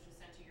text messages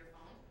sent to your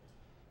phone.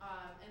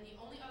 And the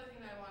only other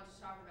thing that I wanted to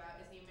talk about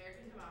is the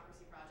American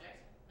Democracy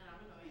Project, and I'm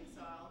annoying,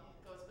 so I'll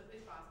go as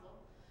quickly as possible.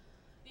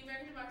 The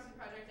American Democracy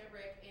Project at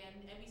RIC and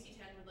NBC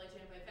 10 would like to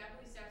invite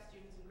faculty, staff,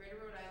 students in Greater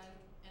Rhode Island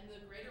and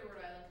the Greater Rhode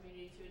Island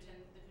community to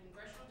attend the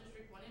Congressional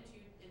District 1 and 2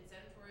 in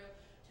senatorial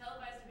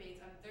televised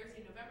debates on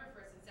Thursday, November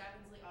 1st in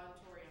Sapinsley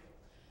Auditorium.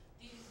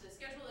 The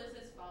schedule is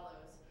as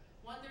follows: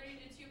 1:30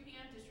 to 2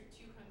 p.m. District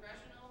 2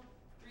 Congressional,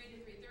 3 to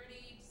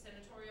 3:30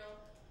 senatorial,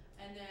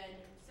 and then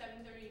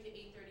 7:30 to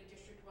 8:30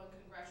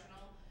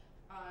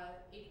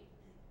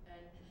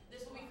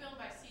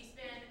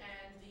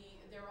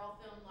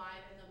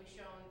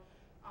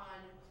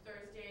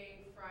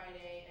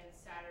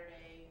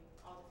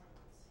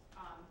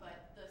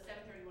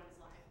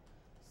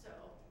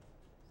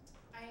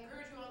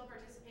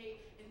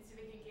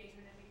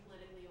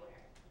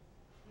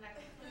 And that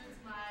concludes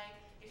my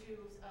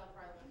issues of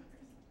Parliament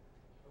members.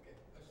 Okay,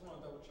 I just want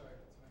to double check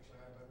to make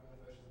sure I have everyone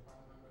with issues of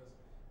Parliament members.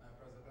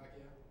 President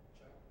Vecchia,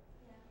 check.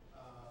 Yeah.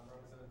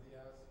 Representative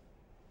Diaz,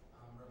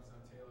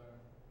 Representative Taylor,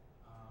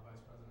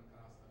 Vice President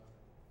Costa.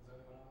 Is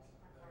there anyone else?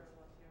 I'm part of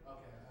those, yeah.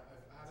 Okay, I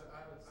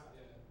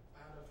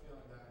had a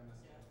feeling that I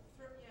missed it.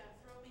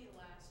 Throw me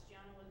last.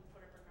 Gianna would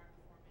put up her card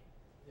before me.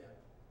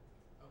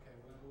 Yeah. Okay,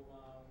 we're gonna move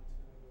on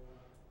to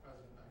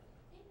President Vecchia.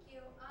 Thank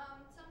you.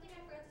 Something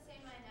I forgot to say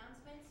in my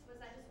announcements was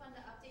I just wanted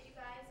to update you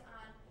guys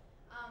on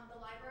the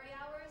library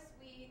hours.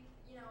 We,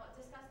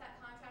 discussed that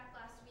contract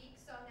last week,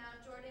 so now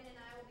Jordan and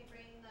I will be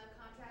bringing the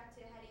contract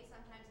to Hetty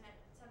sometime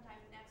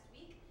next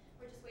week.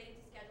 We're just waiting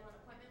to schedule an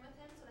appointment with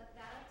him, so that's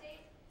that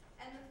update.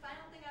 And the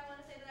final thing I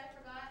want to say that I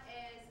forgot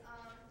is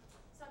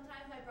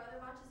sometimes my brother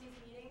watches these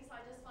meetings, so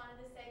I just wanted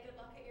to say good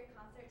luck at your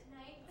concert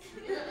tonight.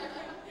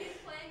 He's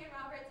playing in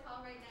Roberts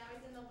Hall right now.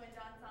 He's in the wind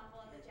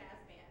ensemble and the jazz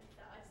band,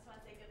 so I just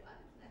want to say good luck.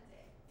 That's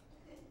it.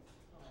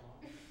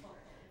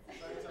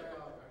 Secretary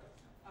Oliver.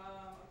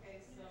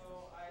 Okay,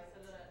 so I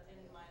said that in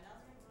my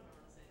announcements, but I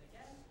want to say it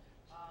again.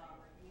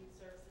 Youth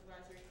Service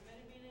Advisory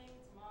Committee meeting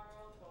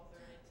tomorrow,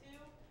 12:30 to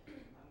 2.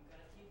 I'm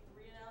gonna keep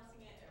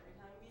re-announcing it every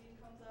time a meeting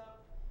comes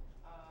up.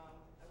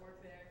 I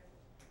work there,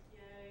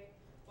 yay.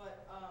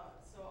 But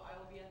so I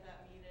will be at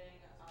that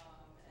meeting,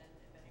 and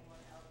if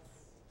anyone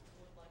else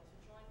would like to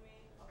join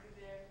me, I'll be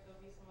there.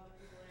 There'll be some other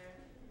people there.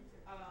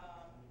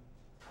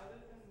 Other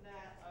than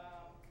that,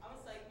 I'm a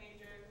psych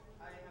major.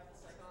 I have the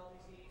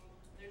psychology team.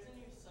 There's a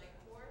new psych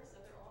course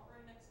that they're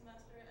offering next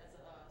semester as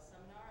a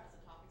seminar, as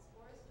a topics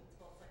course, and it's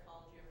called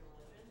Psychology of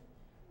Religion,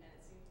 and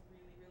it seems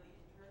really, really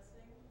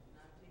interesting,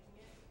 and I'm taking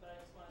it. But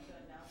I just wanted to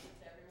announce it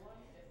to everyone,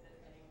 if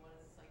anyone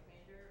is a psych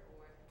major,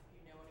 or if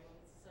you know anyone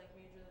that's a psych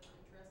major that's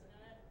interested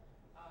in it.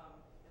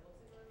 It looks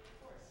like a really good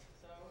course.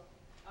 So,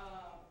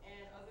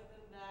 and other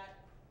than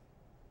that,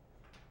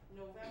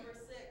 November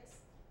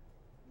 6th,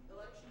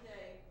 Election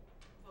Day,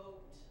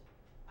 vote.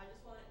 I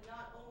just want to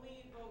not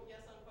only vote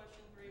yes on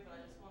question 3, but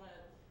I just want to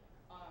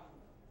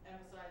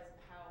emphasize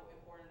how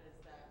important it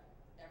is that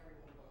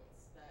everyone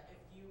votes. That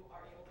if you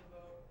are able to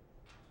vote,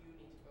 you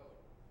need to vote,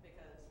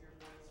 because your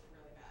voice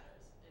really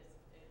matters.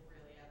 It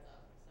really adds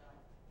up. So,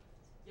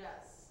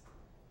 yes.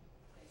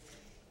 Thank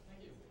you. Thank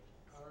you.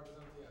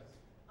 Representative Diaz.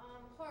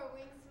 Horror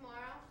Wings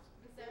tomorrow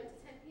from 7 to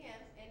 10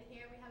 p.m. And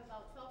here we have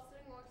about 12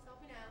 student orgs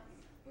helping out.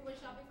 We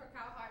went shopping for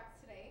cow hearts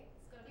today.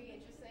 It's going to be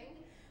interesting.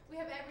 We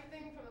have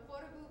everything from a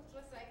photo booth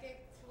to a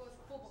psychic to a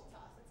football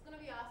toss. It's going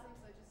to be awesome,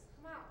 so just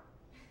come out.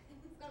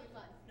 It's going to be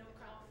fun. No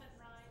coffin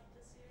ride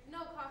this year?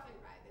 No coffin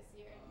ride this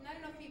year.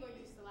 Not enough people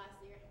used to last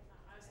year.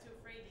 I was too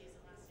afraid to use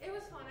it last It year.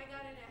 was fun. I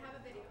got in it. I have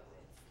a video of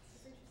it.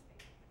 It's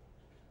interesting.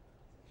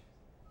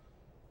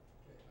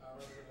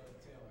 Okay,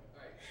 Representative Taylor.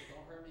 Alright, so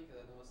don't hurt me because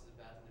I know this is a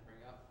bad thing to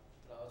bring up,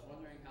 but I was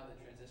wondering how the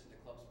transition to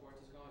club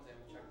sports is going. Has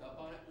anyone checked up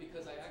on it?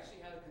 Because I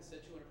actually had a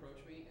constituent approach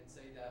me and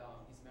say that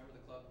he's a member of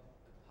the club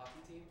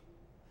hockey team,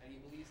 and he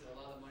believes that a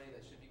lot of the money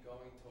that should be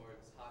going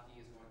towards hockey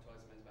is going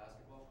towards men's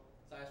basketball.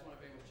 So I just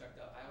wonder if anyone checked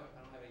up. I don't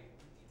have any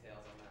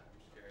details on that. I'm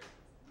just curious.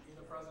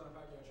 Either President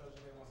Vecchia or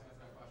Treasurer Day wants to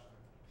answer that question.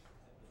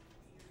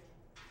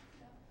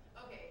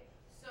 Okay,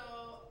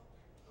 so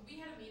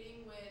we had a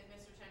meeting with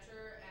Mr.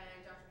 Tencher and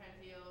Dr.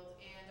 Penfield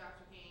and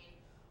Dr. Kane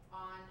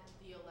on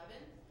the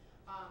 11th.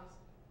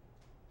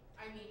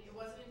 I mean, it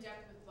wasn't in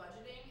depth with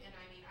budgeting, and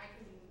I mean, I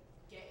can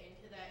get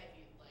into that if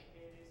you'd like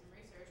me to do some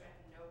research. I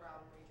have no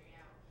problem reaching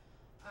out.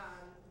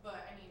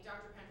 But I mean,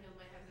 Dr. Penfield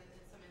might have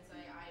some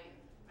insight. I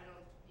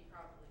don't. You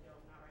probably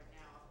don't, not right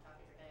now off the top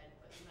of your head,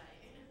 but you might.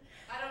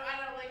 I don't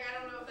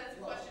know if that's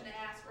a question to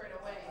ask right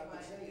away. I would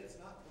but say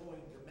it's not going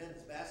to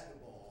men's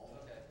basketball.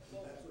 Okay.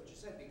 That's what you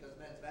said, because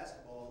men's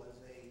basketball is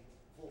a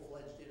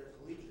full-fledged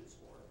intercollegiate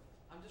sport.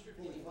 I'm just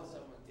repeating what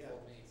someone Yeah.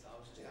 told me, so I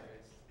was just Yeah.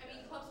 curious. I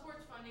mean, club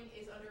sports funding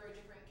is under a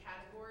different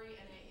category,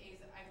 and it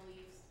is, I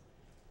believe,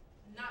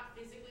 not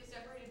physically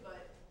separated,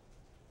 but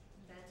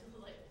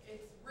mentally.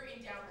 It's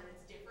written down that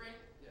it's different.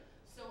 Yeah.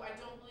 So I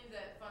don't believe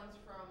that funds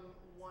from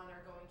one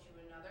are going to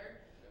another.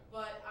 Yeah.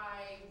 But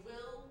I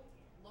will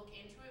look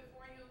into it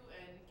for you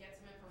and get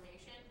some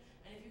information.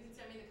 And if you could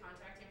send me the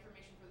contact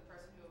information for the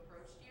person who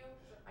approached you,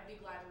 I'd be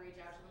glad to reach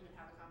out to them and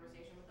have a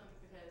conversation with them,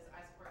 because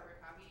I support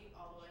Rick Hockey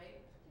all the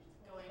way,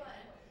 going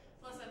in.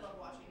 Plus, I love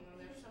watching them.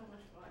 They're so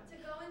much fun. To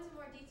go into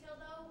more detail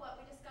though,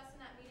 what we discussed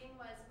in that meeting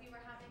was we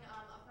were having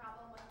a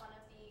problem with one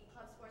of the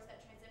club sports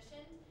that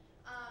transitioned.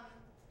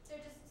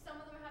 Some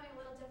of them are having a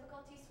little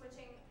difficulty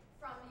switching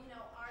from,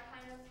 our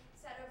kind of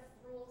set of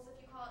rules, if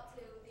you call it,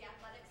 to the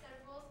athletic set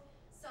of rules.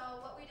 So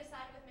what we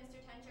decided with Mr.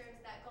 Tencher is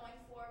that going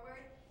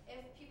forward, if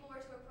people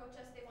were to approach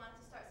us, they wanted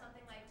to start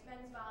something like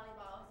men's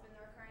volleyball has been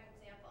the recurring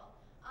example.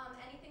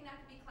 Anything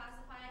that could be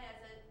classified as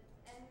a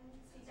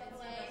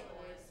NCAA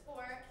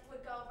sport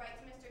would go right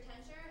to Mr.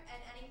 Tencher, and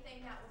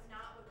anything that was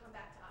not would come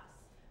back to us.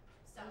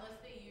 So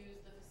Unless they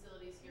use the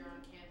facilities here on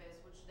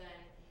campus, which then,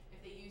 if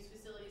they use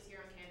facilities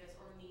here on campus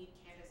or need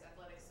campus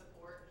athletic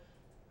support,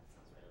 that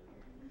sounds really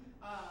weird,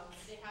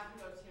 they have to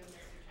go to Mr.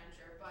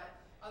 Tencher. But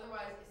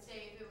otherwise,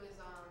 say if it was,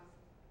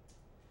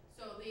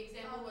 so the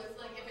example was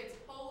like if it's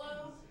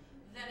polo,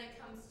 then it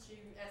comes to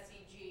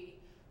SEG.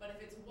 But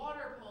if it's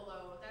water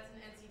polo, that's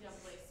an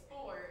NCAA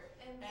sport,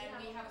 and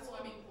we have a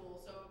swimming pool,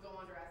 so it would go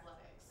under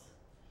athletics.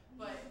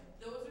 But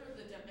those are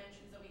the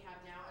dimensions that we have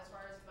now. As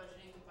far as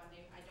budgeting and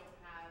funding, I don't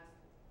have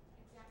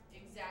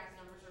exact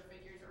numbers or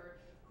figures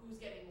or who's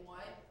getting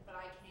what, but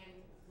I can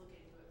look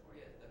into it for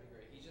you. Yeah, that'd be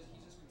great. He's just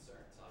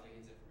concerned, so he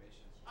needs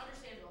information.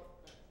 Understandable.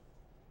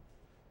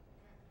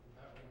 With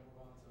that, we're gonna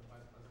move on to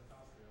Vice President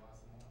Costa, your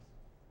last and last.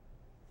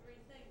 3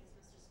 things,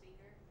 Mr.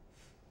 Speaker.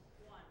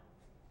 1,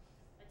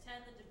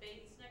 attend the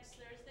debates next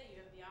Thursday.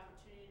 You have the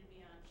opportunity to be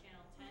on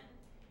Channel 10,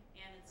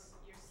 and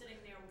you're sitting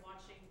there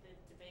watching the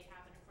debate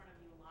happen in front of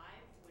you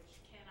live, which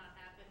cannot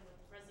happen with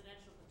the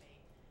presidential debate.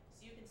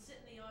 So you can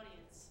sit in the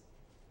audience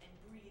and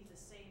breathe the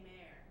same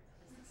air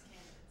as these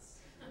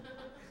candidates.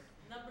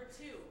 Number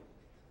 2,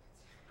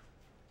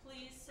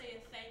 please say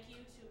a thank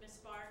you to Miss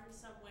Barton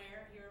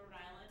somewhere here in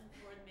Rhode Island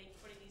for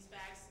putting these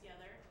bags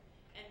together.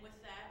 And with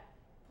that,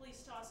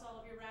 please toss all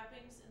of your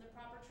wrappings in the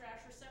proper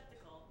trash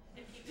receptacle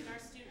and keeping our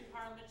student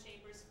parliament chamber